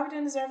you? Dobby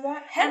didn't deserve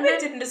that. Hedwig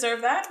didn't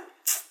deserve that.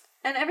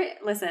 And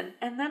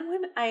and then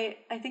when I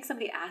think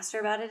somebody asked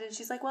her about it, and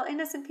she's like, well,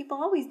 innocent people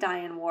always die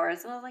in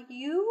wars. And I was like,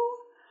 you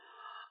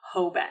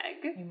hoe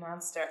bag. You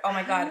monster. Oh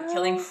my God,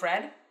 killing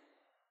Fred?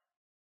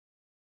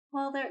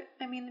 Well,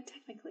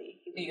 technically.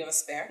 You have a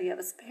spare? You have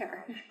a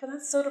spare. But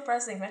that's so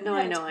depressing. No,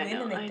 I know.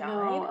 And they died.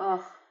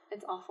 Oh,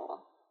 it's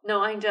awful.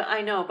 No,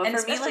 I know, but and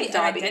for me, like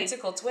Dobby, an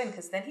identical twin,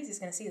 because then he's just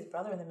gonna see his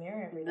brother in the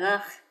mirror every day.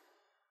 Ugh.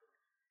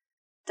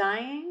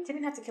 Dying?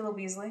 Didn't have to kill a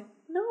Weasley.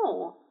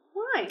 No,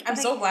 why? I'm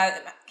so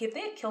glad that if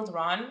they had killed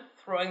Ron,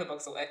 throwing the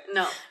books away.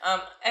 No.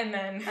 And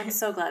then I'm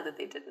so glad that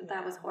they didn't. Yeah.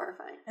 That was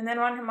horrifying. And then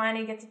Ron and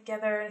Hermione get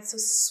together, and it's so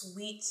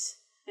sweet.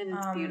 And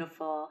it's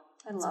beautiful.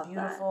 I love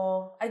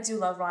beautiful. That. I do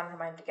love Ron and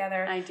Hermione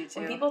together. I do too.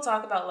 When people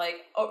talk about, like,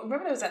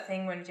 remember there was that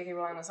thing when J.K.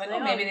 Rowling was like,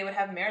 maybe they would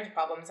have marriage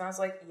problems, and I was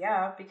like,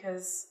 yeah,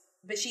 because.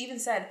 But she even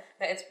said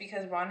that it's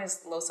because Ron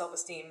is low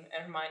self-esteem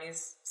and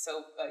Hermione's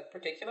so, like,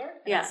 particular.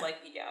 And it's like,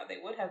 yeah, they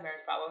would have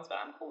marriage problems, but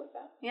I'm cool with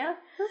that. Yeah,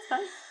 that's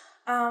fine.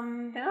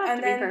 They don't have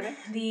to be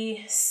perfect.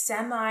 The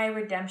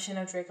semi-redemption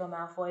of Draco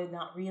Malfoy,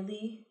 not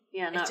really.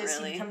 Yeah, not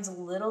really. He becomes a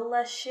little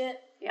less shit.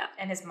 Yeah.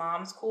 And his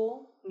mom's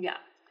cool. Yeah.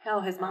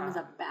 Hell, his mom is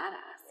a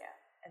badass. Yeah.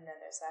 And then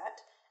there's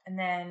that. And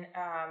then,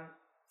 I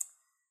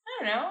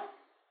don't know.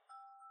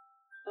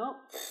 Oh.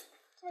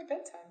 It's my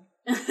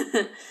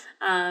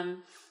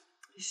bedtime.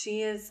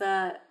 She is,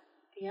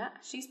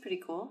 she's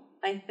pretty cool.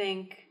 I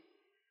think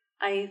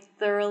I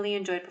thoroughly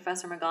enjoyed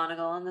Professor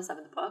McGonagall in the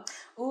 7th book.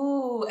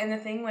 Ooh, and the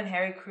thing when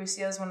Harry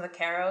crucios one of the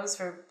Carrows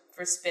for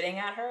spitting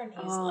at her, and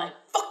he's like,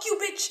 fuck you,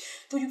 bitch!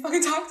 Don't you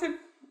fucking talk to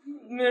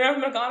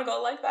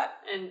McGonagall like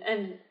that.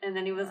 And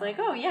then he was like,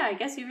 oh, yeah, I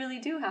guess you really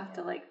do have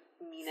to, like,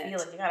 mean it.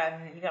 Feel it. You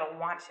gotta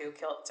want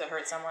to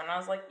hurt someone. And I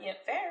was like, yeah,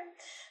 fair.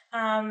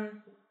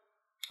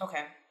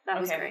 Okay. That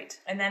was great.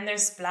 And then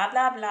there's blah,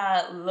 blah,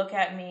 blah, look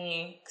at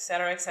me,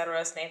 etc.,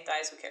 etc. Snape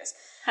dies, who cares?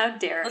 How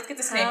dare. Let's get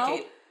to Snape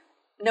Gate.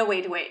 No,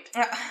 wait.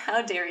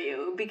 How dare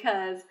you?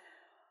 Because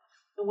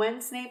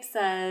when Snape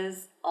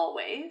says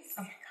always...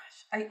 Oh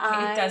my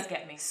gosh. It does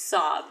get me.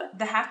 Sob.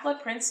 The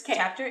Half-Blood Prince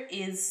chapter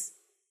is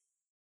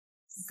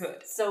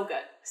good. So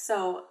good.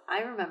 So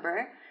I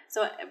remember...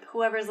 So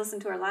whoever's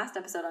listened to our last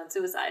episode on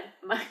suicide,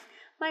 my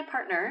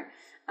partner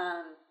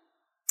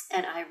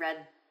and I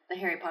read... the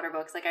Harry Potter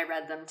books, like I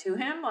read them to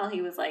him while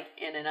he was like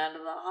in and out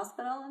of the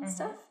hospital and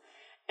stuff.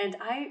 And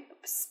I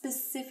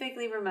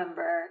specifically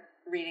remember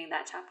reading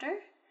that chapter,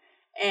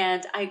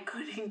 and I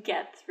couldn't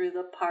get through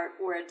the part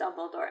where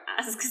Dumbledore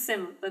asks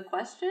him the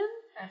question.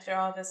 After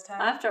all this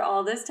time? After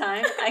all this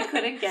time, I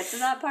couldn't get to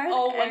that part.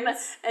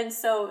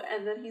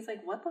 And then he's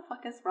like, what the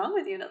fuck is wrong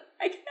with you? And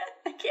I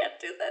can't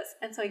do this.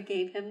 And so I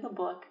gave him the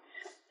book.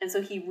 And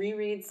so he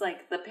rereads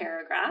like the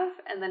paragraph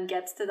and then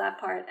gets to that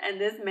part. And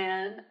this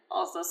man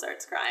also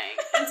starts crying.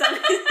 And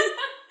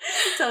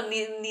so,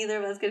 neither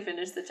of us could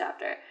finish the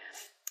chapter.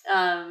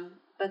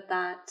 But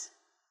that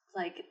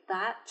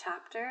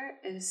chapter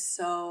is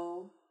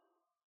so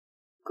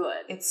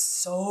good. It's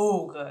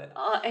so good.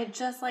 It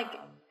just like...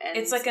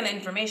 it's like an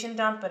information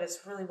dump, but it's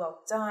really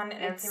well done,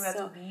 and everything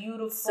that's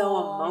beautiful.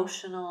 So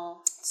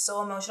emotional.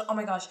 So emotional. Oh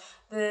my gosh.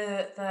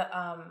 The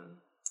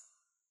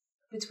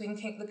between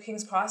the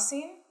King's Cross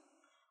scene,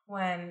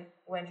 when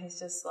he's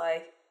just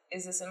like,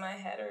 is this in my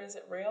head or is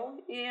it real?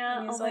 Yeah.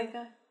 And he's my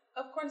God.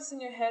 Of course it's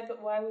in your head,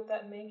 but why would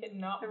that make it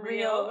not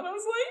real? And I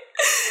was like,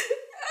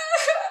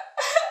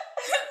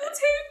 it's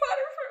Harry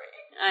Potter for me.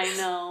 I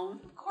know.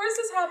 Of course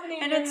it's happening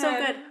and it's so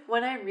good.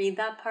 When I read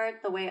that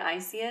part, the way I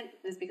see it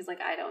is because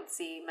like I don't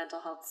see mental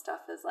health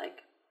stuff as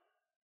like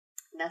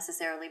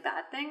necessarily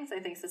bad things. I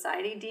think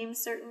society deems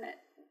certain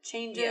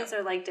changes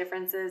or like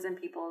differences in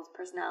people's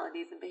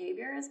personalities and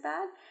behavior as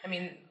bad. I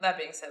mean, that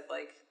being said,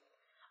 like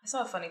I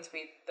saw a funny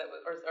tweet that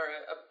was, or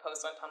a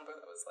post on Tumblr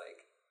that was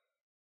like,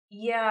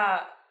 yeah,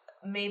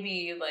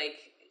 maybe like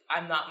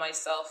I'm not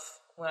myself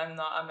when I'm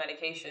not on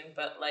medication,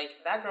 but like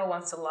that girl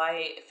wants to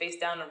lie face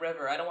down a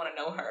river. I don't want to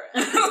know her.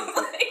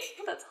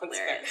 Like, that's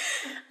hilarious.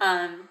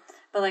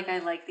 But like I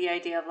like the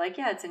idea of like,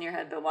 yeah, it's in your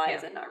head, but why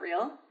is it not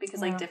real?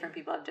 Because like different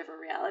people have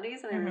different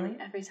realities, and I really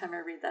every time I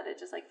read that, it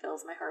just like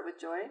fills my heart with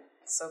joy.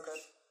 It's so good.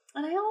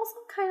 And I also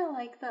kind of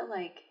like that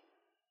like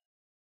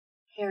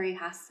Harry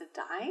has to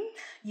die.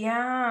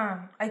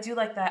 Yeah, I do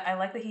like that. I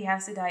like that he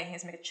has to die and he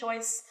has to make a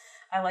choice.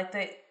 I like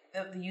that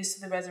the use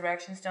of the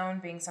Resurrection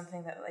Stone being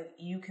something that like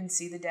you can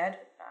see the dead,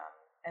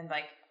 and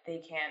like they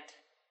can't.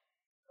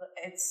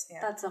 It's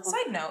That's a whole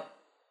side note.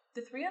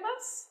 The three of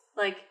us,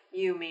 like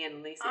you, me, and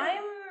Alicia.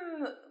 I'm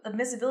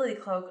invisibility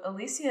cloak.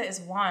 Alicia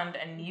is wand,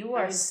 and you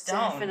are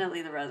stone.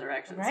 Definitely the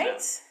Resurrection Stone.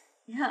 Right?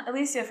 Yeah.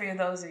 Alicia, for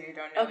those of you who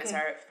don't know, is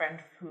our friend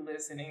who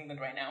lives in England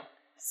right now.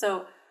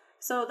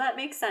 So that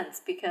makes sense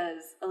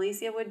because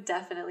Alicia would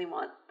definitely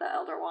want the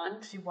Elder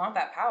Wand. She'd want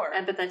that power.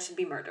 But then she'd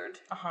be murdered.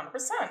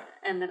 100%.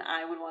 And then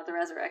I would want the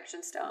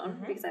Resurrection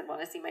Stone because I'd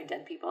want to see my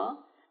dead people.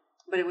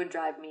 But it would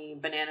drive me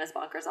bananas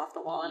bonkers off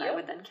the wall and I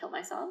would then kill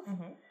myself.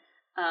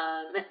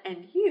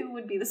 And you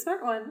would be the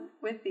smart one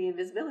with the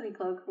invisibility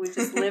cloak who would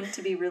just live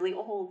to be really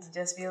old.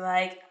 Just be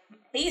like,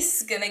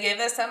 he's gonna give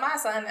this to my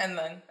son, and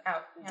then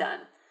out. Yeah. Done.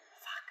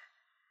 Fuck.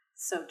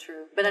 So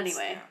true. But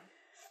anyway... Yeah.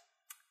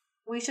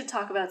 We should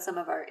talk about some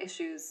of our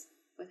issues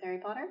with Harry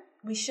Potter.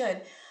 We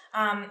should.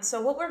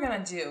 So what we're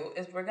going to do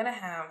is we're going to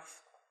have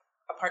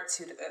a part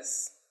 2 to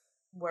this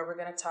where we're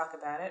going to talk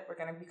about it. We're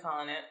going to be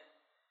calling it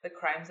The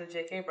Crimes of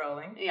J.K.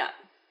 Rowling. Yeah.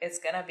 It's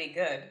going to be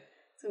good.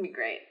 It's going to be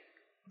great.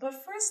 But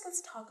first,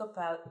 let's talk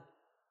about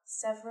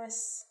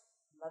Severus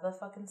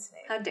motherfucking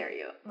Snape. How dare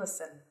you?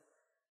 Listen.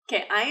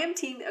 Okay, I am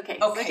team... Okay,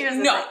 so here's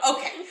the thing.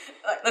 Okay.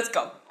 Let's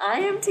go.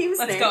 I am team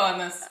Snape. Let's go on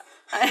this.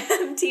 I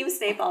am team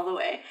Snape all the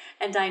way,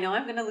 and I know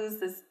I'm going to lose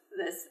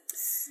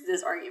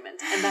this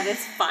argument, and that is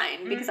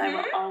fine because I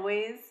will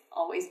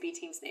always be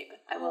team Snape.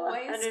 I will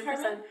 100%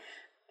 Carmen?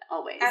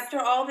 Always. After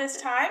all this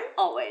time,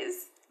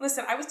 always.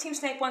 Listen, I was team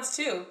Snape once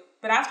too,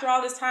 but after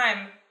all this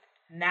time,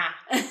 nah.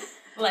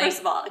 Like,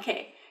 first of all,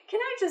 okay, can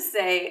I just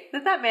say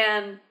that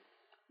man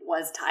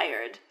was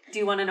tired? Do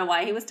you want to know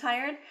why he was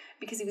tired?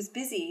 Because he was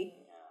busy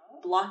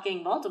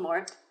blocking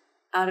Voldemort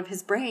out of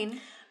his brain.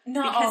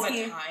 Not all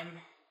the time.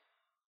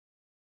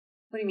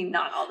 What do you mean,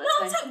 not all the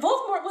time? No,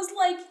 Voldemort was,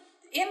 like,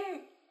 in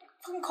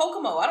fucking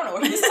Kokomo. I don't know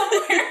where he was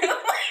somewhere.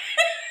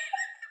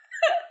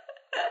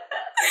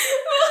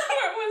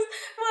 Voldemort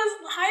was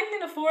hiding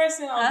in a forest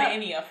in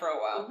Albania for a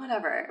while.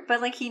 Whatever. But,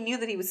 like, he knew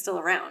that he was still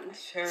around.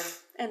 Sure.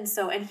 And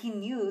he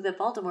knew that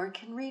Voldemort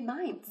can read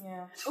minds.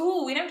 Yeah.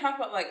 Ooh, we never talked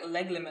about, like,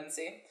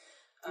 leglimancy.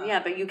 Yeah,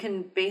 but you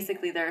can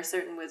basically, there are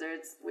certain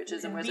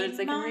witches and wizards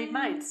that can read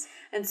minds.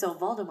 And so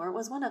Voldemort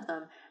was one of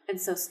them. And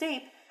so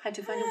Snape had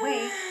to find a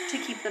way to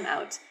keep them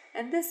out.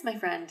 And this, my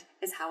friend,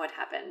 is how it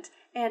happened.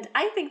 And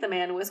I think the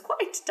man was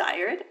quite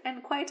tired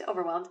and quite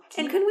overwhelmed.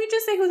 And can we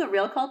just say who the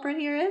real culprit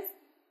here is?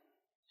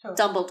 Who?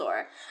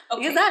 Dumbledore.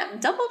 Okay. Because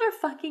Dumbledore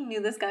fucking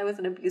knew this guy was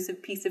an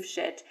abusive piece of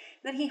shit.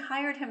 Then he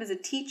hired him as a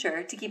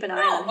teacher to keep an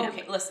eye on him.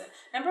 Okay, listen.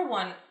 Number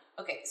one,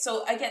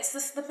 so I guess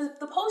the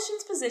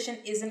potion's position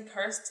isn't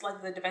cursed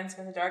like the Defense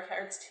Against the Dark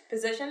Arts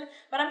position,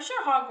 but I'm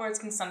sure Hogwarts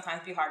can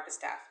sometimes be hard to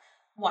staff.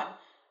 1.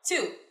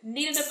 2,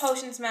 needed a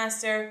potions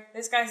master.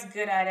 This guy's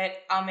good at it.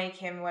 I'll make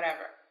him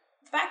whatever.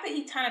 The fact that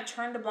he kind of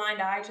turned a blind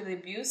eye to the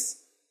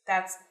abuse,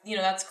 that's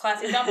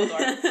classic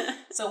Dumbledore.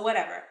 So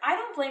whatever. I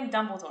don't blame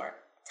Dumbledore.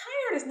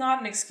 Tired is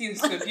not an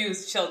excuse to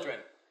abuse children.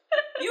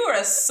 You are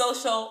a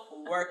social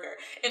worker.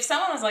 If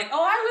someone was like,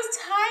 oh, I was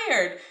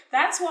tired,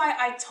 that's why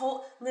I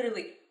told,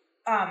 literally,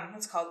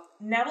 what's it called?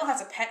 Neville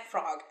has a pet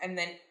frog, and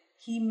then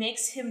he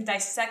makes him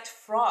dissect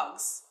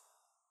frogs.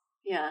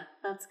 Yeah,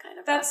 that's kind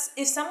of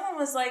if someone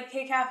was like,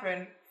 hey,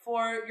 Catherine,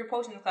 for your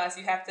potion class,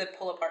 you have to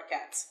pull apart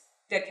cats.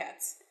 Dead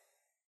cats.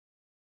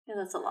 Yeah,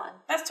 that's a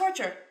lot. That's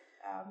torture.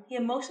 He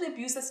emotionally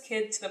abused this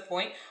kid to the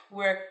point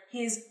where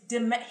his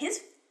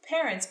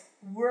parents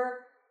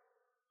were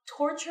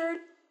tortured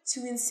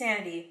to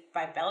insanity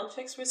by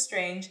Bellatrix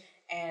Lestrange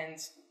and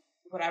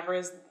whatever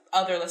his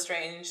other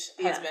Lestrange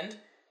husband.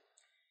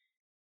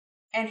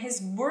 And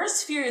his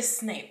worst fear is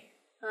Snape.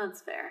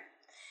 That's fair.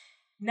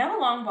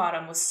 Neville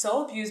Longbottom was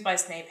so abused by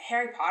Snape.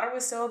 Harry Potter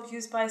was so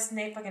abused by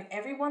Snape. Like, and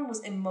everyone was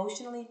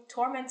emotionally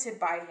tormented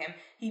by him.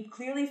 He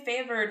clearly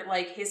favored,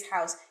 like, his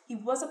house. He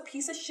was a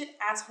piece of shit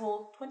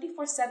asshole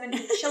 24/7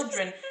 to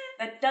children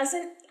that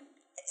doesn't...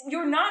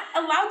 You're not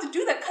allowed to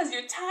do that because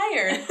you're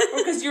tired or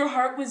because your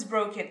heart was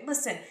broken.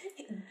 Listen,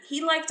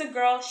 he liked a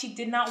girl. She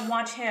did not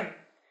want him.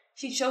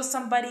 She chose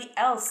somebody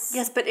else.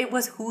 Yes, but it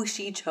was who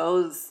she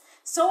chose.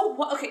 So,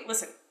 what? Okay,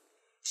 listen.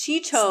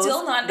 She chose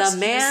the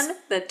man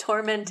that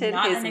tormented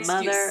his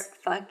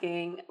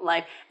motherfucking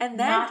life. And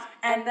then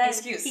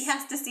he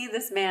has to see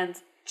this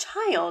man's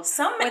child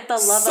with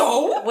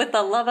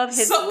the love of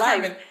his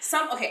life.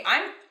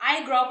 Carmen,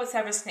 I grew up with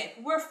Severus Snape.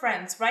 We're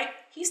friends, right?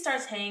 He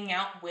starts hanging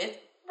out with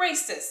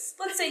racists.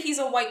 Let's say he's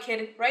a white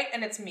kid, right?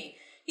 And it's me.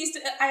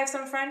 I have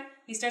some friend,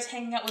 he starts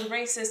hanging out with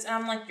racists, and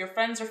I'm like, your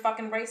friends are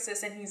fucking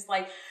racist, and he's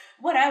like,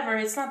 whatever,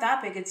 it's not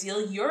that big a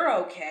deal, you're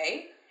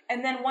okay.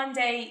 And then one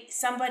day,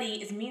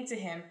 somebody is mean to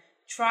him,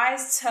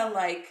 tries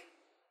to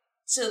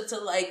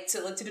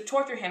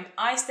torture him.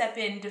 I step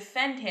in,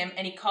 defend him,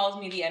 and he calls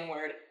me the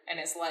N-word. And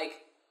it's like,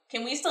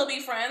 can we still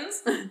be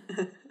friends?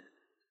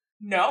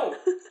 No.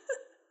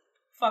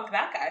 Fuck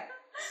that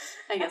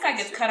guy. That guy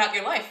gets cut out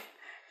your life.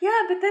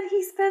 Yeah, but then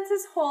he spends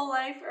his whole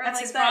life, or that's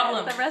his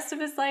problem. The rest of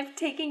his life,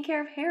 taking care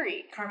of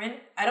Harry. Carmen,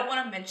 I don't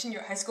want to mention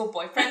your high school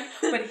boyfriend,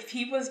 but if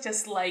he was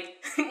just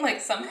like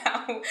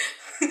somehow,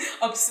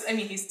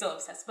 he's still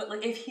obsessed, but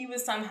like if he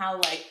was somehow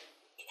like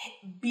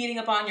beating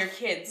up on your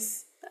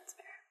kids, that's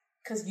fair.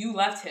 Because you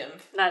left him.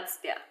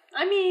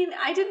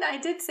 I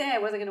did say I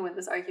wasn't going to win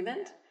this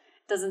argument.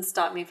 Doesn't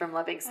stop me from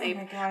loving Snape.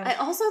 Oh my God. I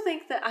also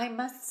think that I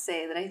must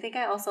say that I think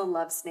I also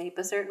love Snape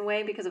a certain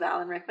way because of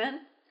Alan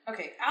Rickman.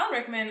 Okay, Alan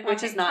Rickman,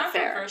 which is not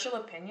fair. Controversial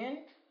opinion,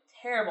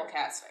 terrible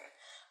casting.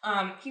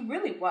 He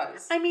really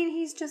was. I mean,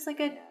 he's just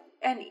like a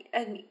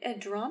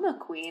drama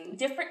queen.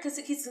 Different, because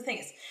he's the thing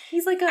is,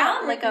 he's like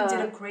Alan Rickman did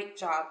a great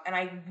job, and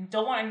I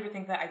don't want anyone to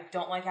think that I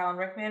don't like Alan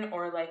Rickman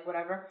or like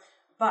whatever.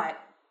 But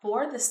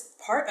for this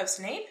part of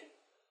Snape,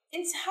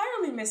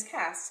 entirely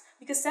miscast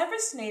because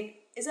Severus Snape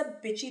is a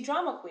bitchy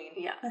drama queen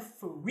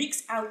who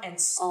freaks out and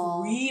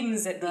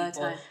screams at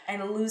people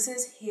and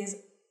loses his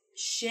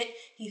shit.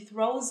 He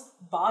throws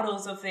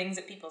bottles of things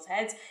at people's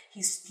heads.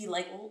 He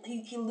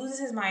loses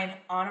his mind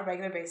on a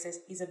regular basis.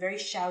 He's a very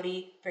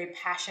shouty, very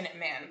passionate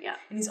man. Yeah.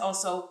 And he's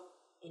also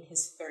in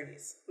his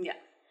 30s. Yeah.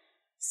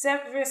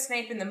 Severus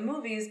Snape in the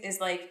movies is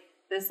like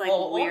this like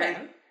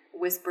weird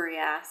whispery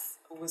ass.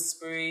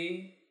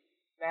 Whispery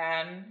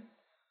man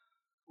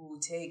who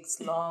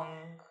takes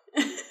long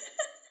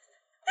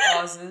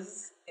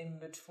pauses in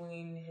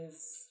between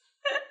his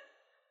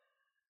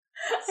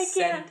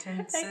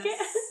sentences. I can't.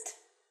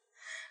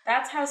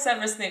 That's how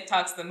Severus Snape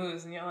talks to the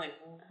movies, and you're like,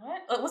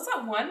 what? What's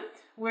that one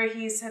where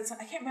he said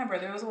something? I can't remember.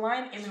 There was a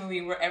line in the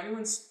movie where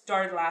everyone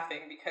started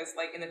laughing because,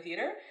 like, in the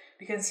theater,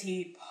 because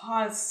he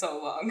paused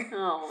so long.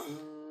 Oh,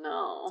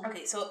 no.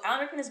 Okay, so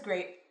Alan Rickman is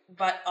great,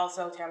 but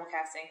also terrible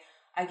casting.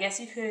 I guess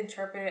you could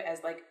interpret it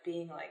as, like,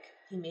 being, like,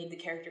 he made the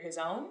character his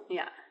own.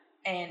 Yeah.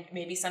 And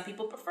maybe some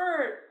people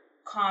prefer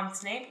calm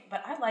Snape,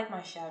 but I like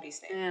my shouty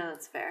Snape. Yeah,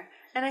 that's fair.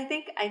 And I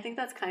think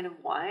that's kind of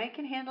why I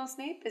can handle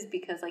Snape is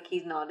because like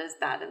he's not as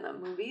bad in the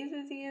movies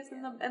as he is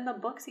in the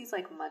books. He's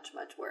like much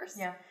worse.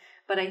 Yeah.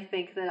 But I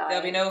think that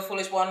there'll be no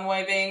foolish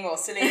wand-waving or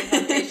silly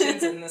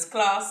incantations in this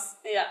class.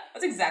 Yeah.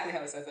 That's exactly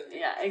how it says it.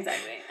 Yeah,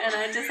 exactly. And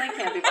I just like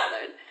can't be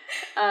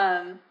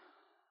bothered.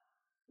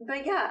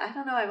 But yeah, I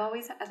don't know. I've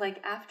always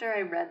like after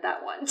I read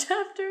that one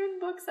chapter in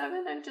book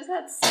 7, I've just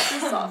had such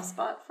a soft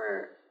spot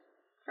for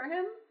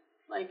him.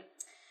 Like.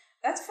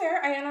 That's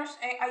fair.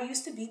 I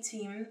used to be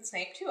team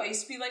Snape too. I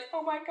used to be like,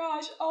 oh my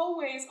gosh,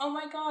 always. Oh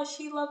my gosh,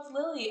 he loved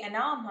Lily. And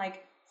now I'm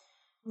like,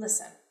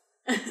 listen,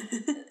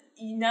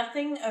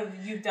 nothing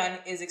of you've done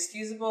is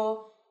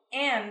excusable.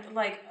 And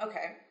like,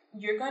 okay,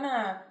 you're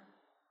gonna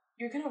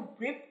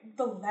rip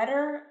the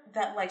letter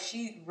that like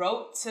she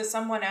wrote to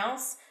someone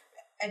else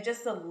and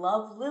just to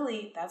love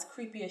Lily, that's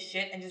creepy as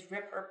shit. And just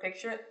rip her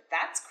picture,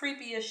 that's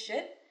creepy as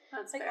shit.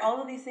 That's like fair.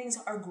 All of these things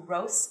are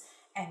gross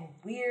and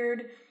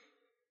weird.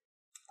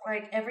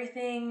 Like,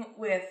 everything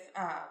with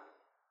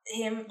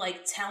him,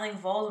 like, telling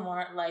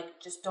Voldemort,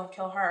 like, just don't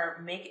kill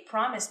her.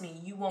 Promise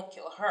me you won't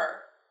kill her.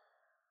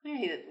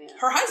 Yeah.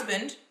 Her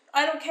husband,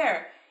 I don't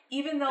care.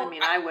 Even though... I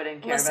mean, I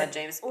wouldn't care about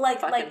James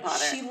fucking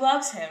Potter. She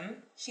loves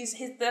him.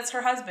 That's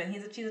her husband.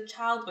 She's a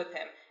child with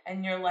him.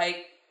 And you're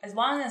like, as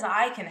long as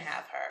I can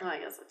have her. Oh, I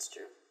guess that's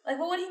true. Like,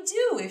 what would he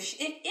do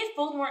if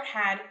Voldemort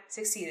had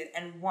succeeded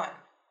and won,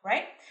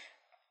 right?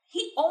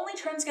 He only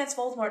turns against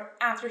Voldemort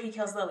after he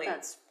kills Lily.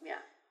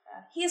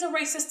 He is a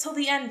racist till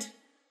the end.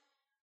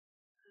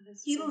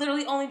 He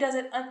literally only does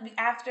it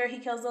after he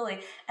kills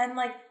Lily. And,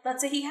 like,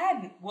 let's say he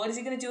hadn't. What is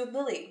he going to do with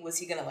Lily? Was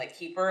he going to, like,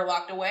 keep her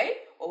locked away?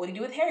 What would he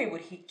do with Harry?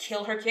 Would he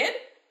kill her kid?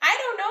 I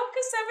don't know,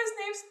 because Severus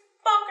Snape's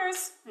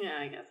bonkers. Yeah,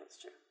 I guess that's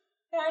true.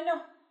 Yeah, I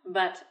know.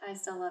 But I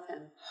still love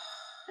him.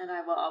 And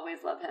I will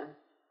always love him.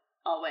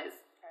 Always.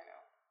 I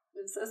know.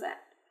 It's so sad.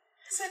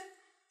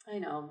 I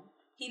know.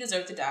 He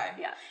deserved to die.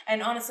 Yeah.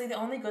 And honestly, the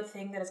only good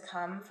thing that has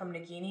come from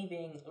Nagini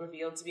being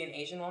revealed to be an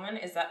Asian woman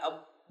is that a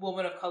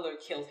woman of color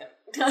killed him.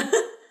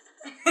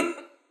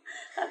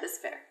 That is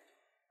fair.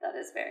 That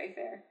is very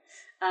fair.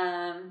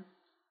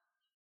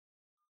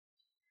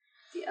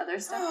 The other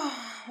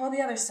stuff? Well,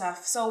 the other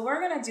stuff. So we're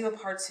going to do a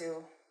part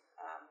 2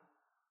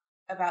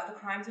 about the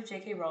crimes of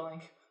J.K.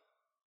 Rowling.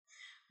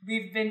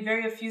 We've been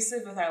very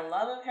effusive with our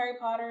love of Harry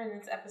Potter in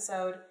this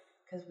episode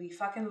because we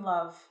fucking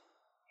love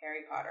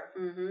Harry Potter.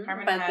 Mm-hmm.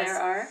 Carmen But has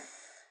there are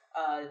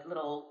a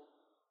little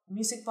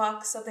music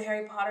box of the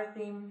Harry Potter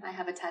theme. I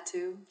have a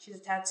tattoo. She's a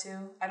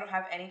tattoo. I don't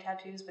have any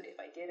tattoos, but if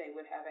I did, I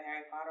would have a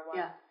Harry Potter one.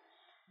 Yeah.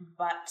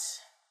 But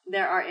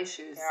there are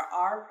issues. There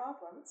are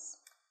problems.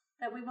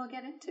 That we will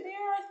get into. There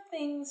are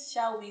things,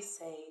 shall we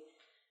say,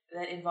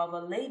 that involve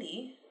a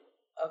lady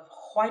of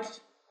white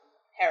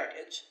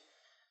heritage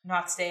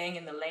not staying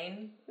in the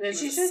lane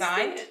she was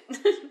assigned.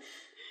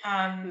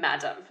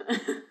 Madam.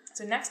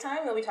 So next time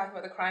we'll be talking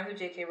about the crimes of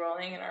J.K.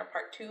 Rowling in our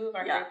part 2 of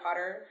our Harry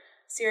Potter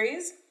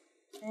series.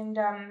 And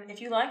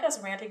if you like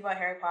us ranting about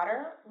Harry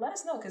Potter, let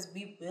us know because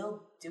we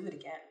will do it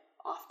again.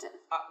 Often.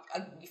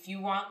 If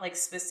you want, like,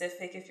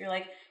 specific, if you're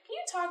like, can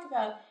you talk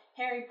about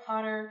Harry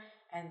Potter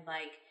and,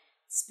 like,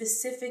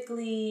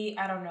 specifically,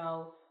 I don't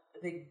know,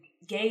 the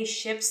gay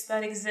ships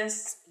that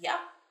exist? Yeah.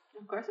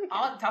 Of course we can.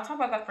 I'll talk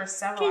about that for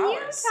several hours.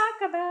 Can you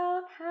talk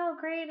about how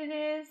great it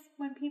is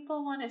when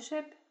people want to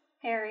ship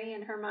Harry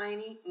and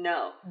Hermione?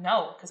 No.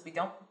 No, because we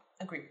don't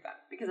agree with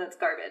that. Because that's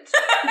garbage.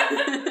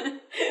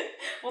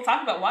 We'll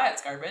talk about why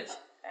it's garbage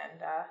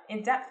and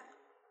in depth.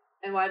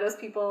 And why those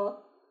people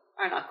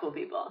are not cool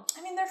people.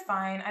 I mean, they're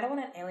fine. I don't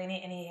want to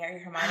alienate any Harry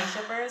Hermione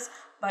shippers,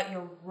 but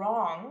you're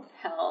wrong.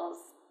 Hells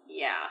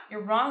yeah.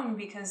 You're wrong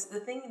because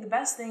the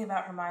best thing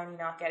about Hermione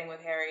not getting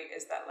with Harry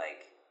is that,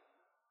 like,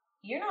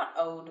 you're not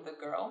owed the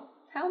girl.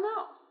 Hell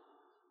no.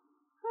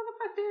 How the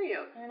fuck dare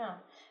you? I know.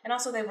 And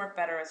also they work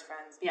better as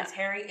friends. Because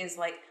Harry is,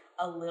 like,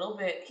 a little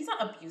bit... He's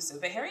not abusive,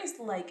 but Harry's,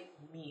 like,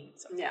 mean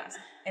sometimes.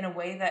 Yeah. In a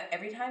way that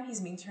every time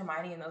he's mean to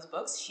Hermione in those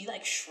books, she,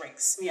 like,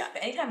 shrinks. Yeah.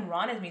 But anytime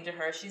Ron is mean to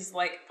her, she's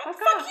like, oh,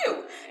 fuck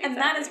you! Exactly. And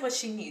that is what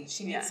she needs.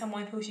 She needs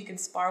someone who she can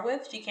spar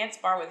with. She can't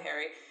spar with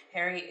Harry.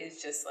 Harry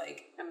is just,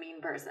 like... a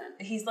mean person.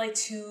 He's, like,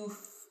 too...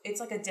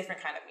 It's, like, a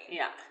different kind of mean.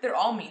 Yeah. They're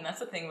all mean. That's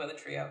the thing about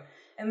the trio.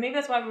 And maybe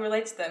that's why we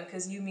relate to them,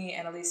 because you, me,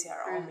 and Alicia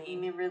are all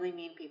mean. Really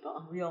mean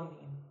people. Real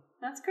mean.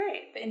 That's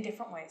great. But in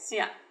different ways.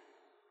 Yeah.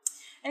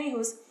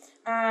 Anywho's,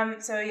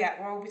 so yeah,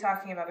 we'll be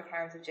talking about the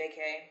crimes of JK,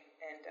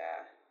 and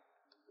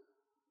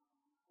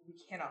we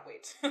cannot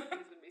wait. This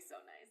would be so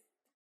nice.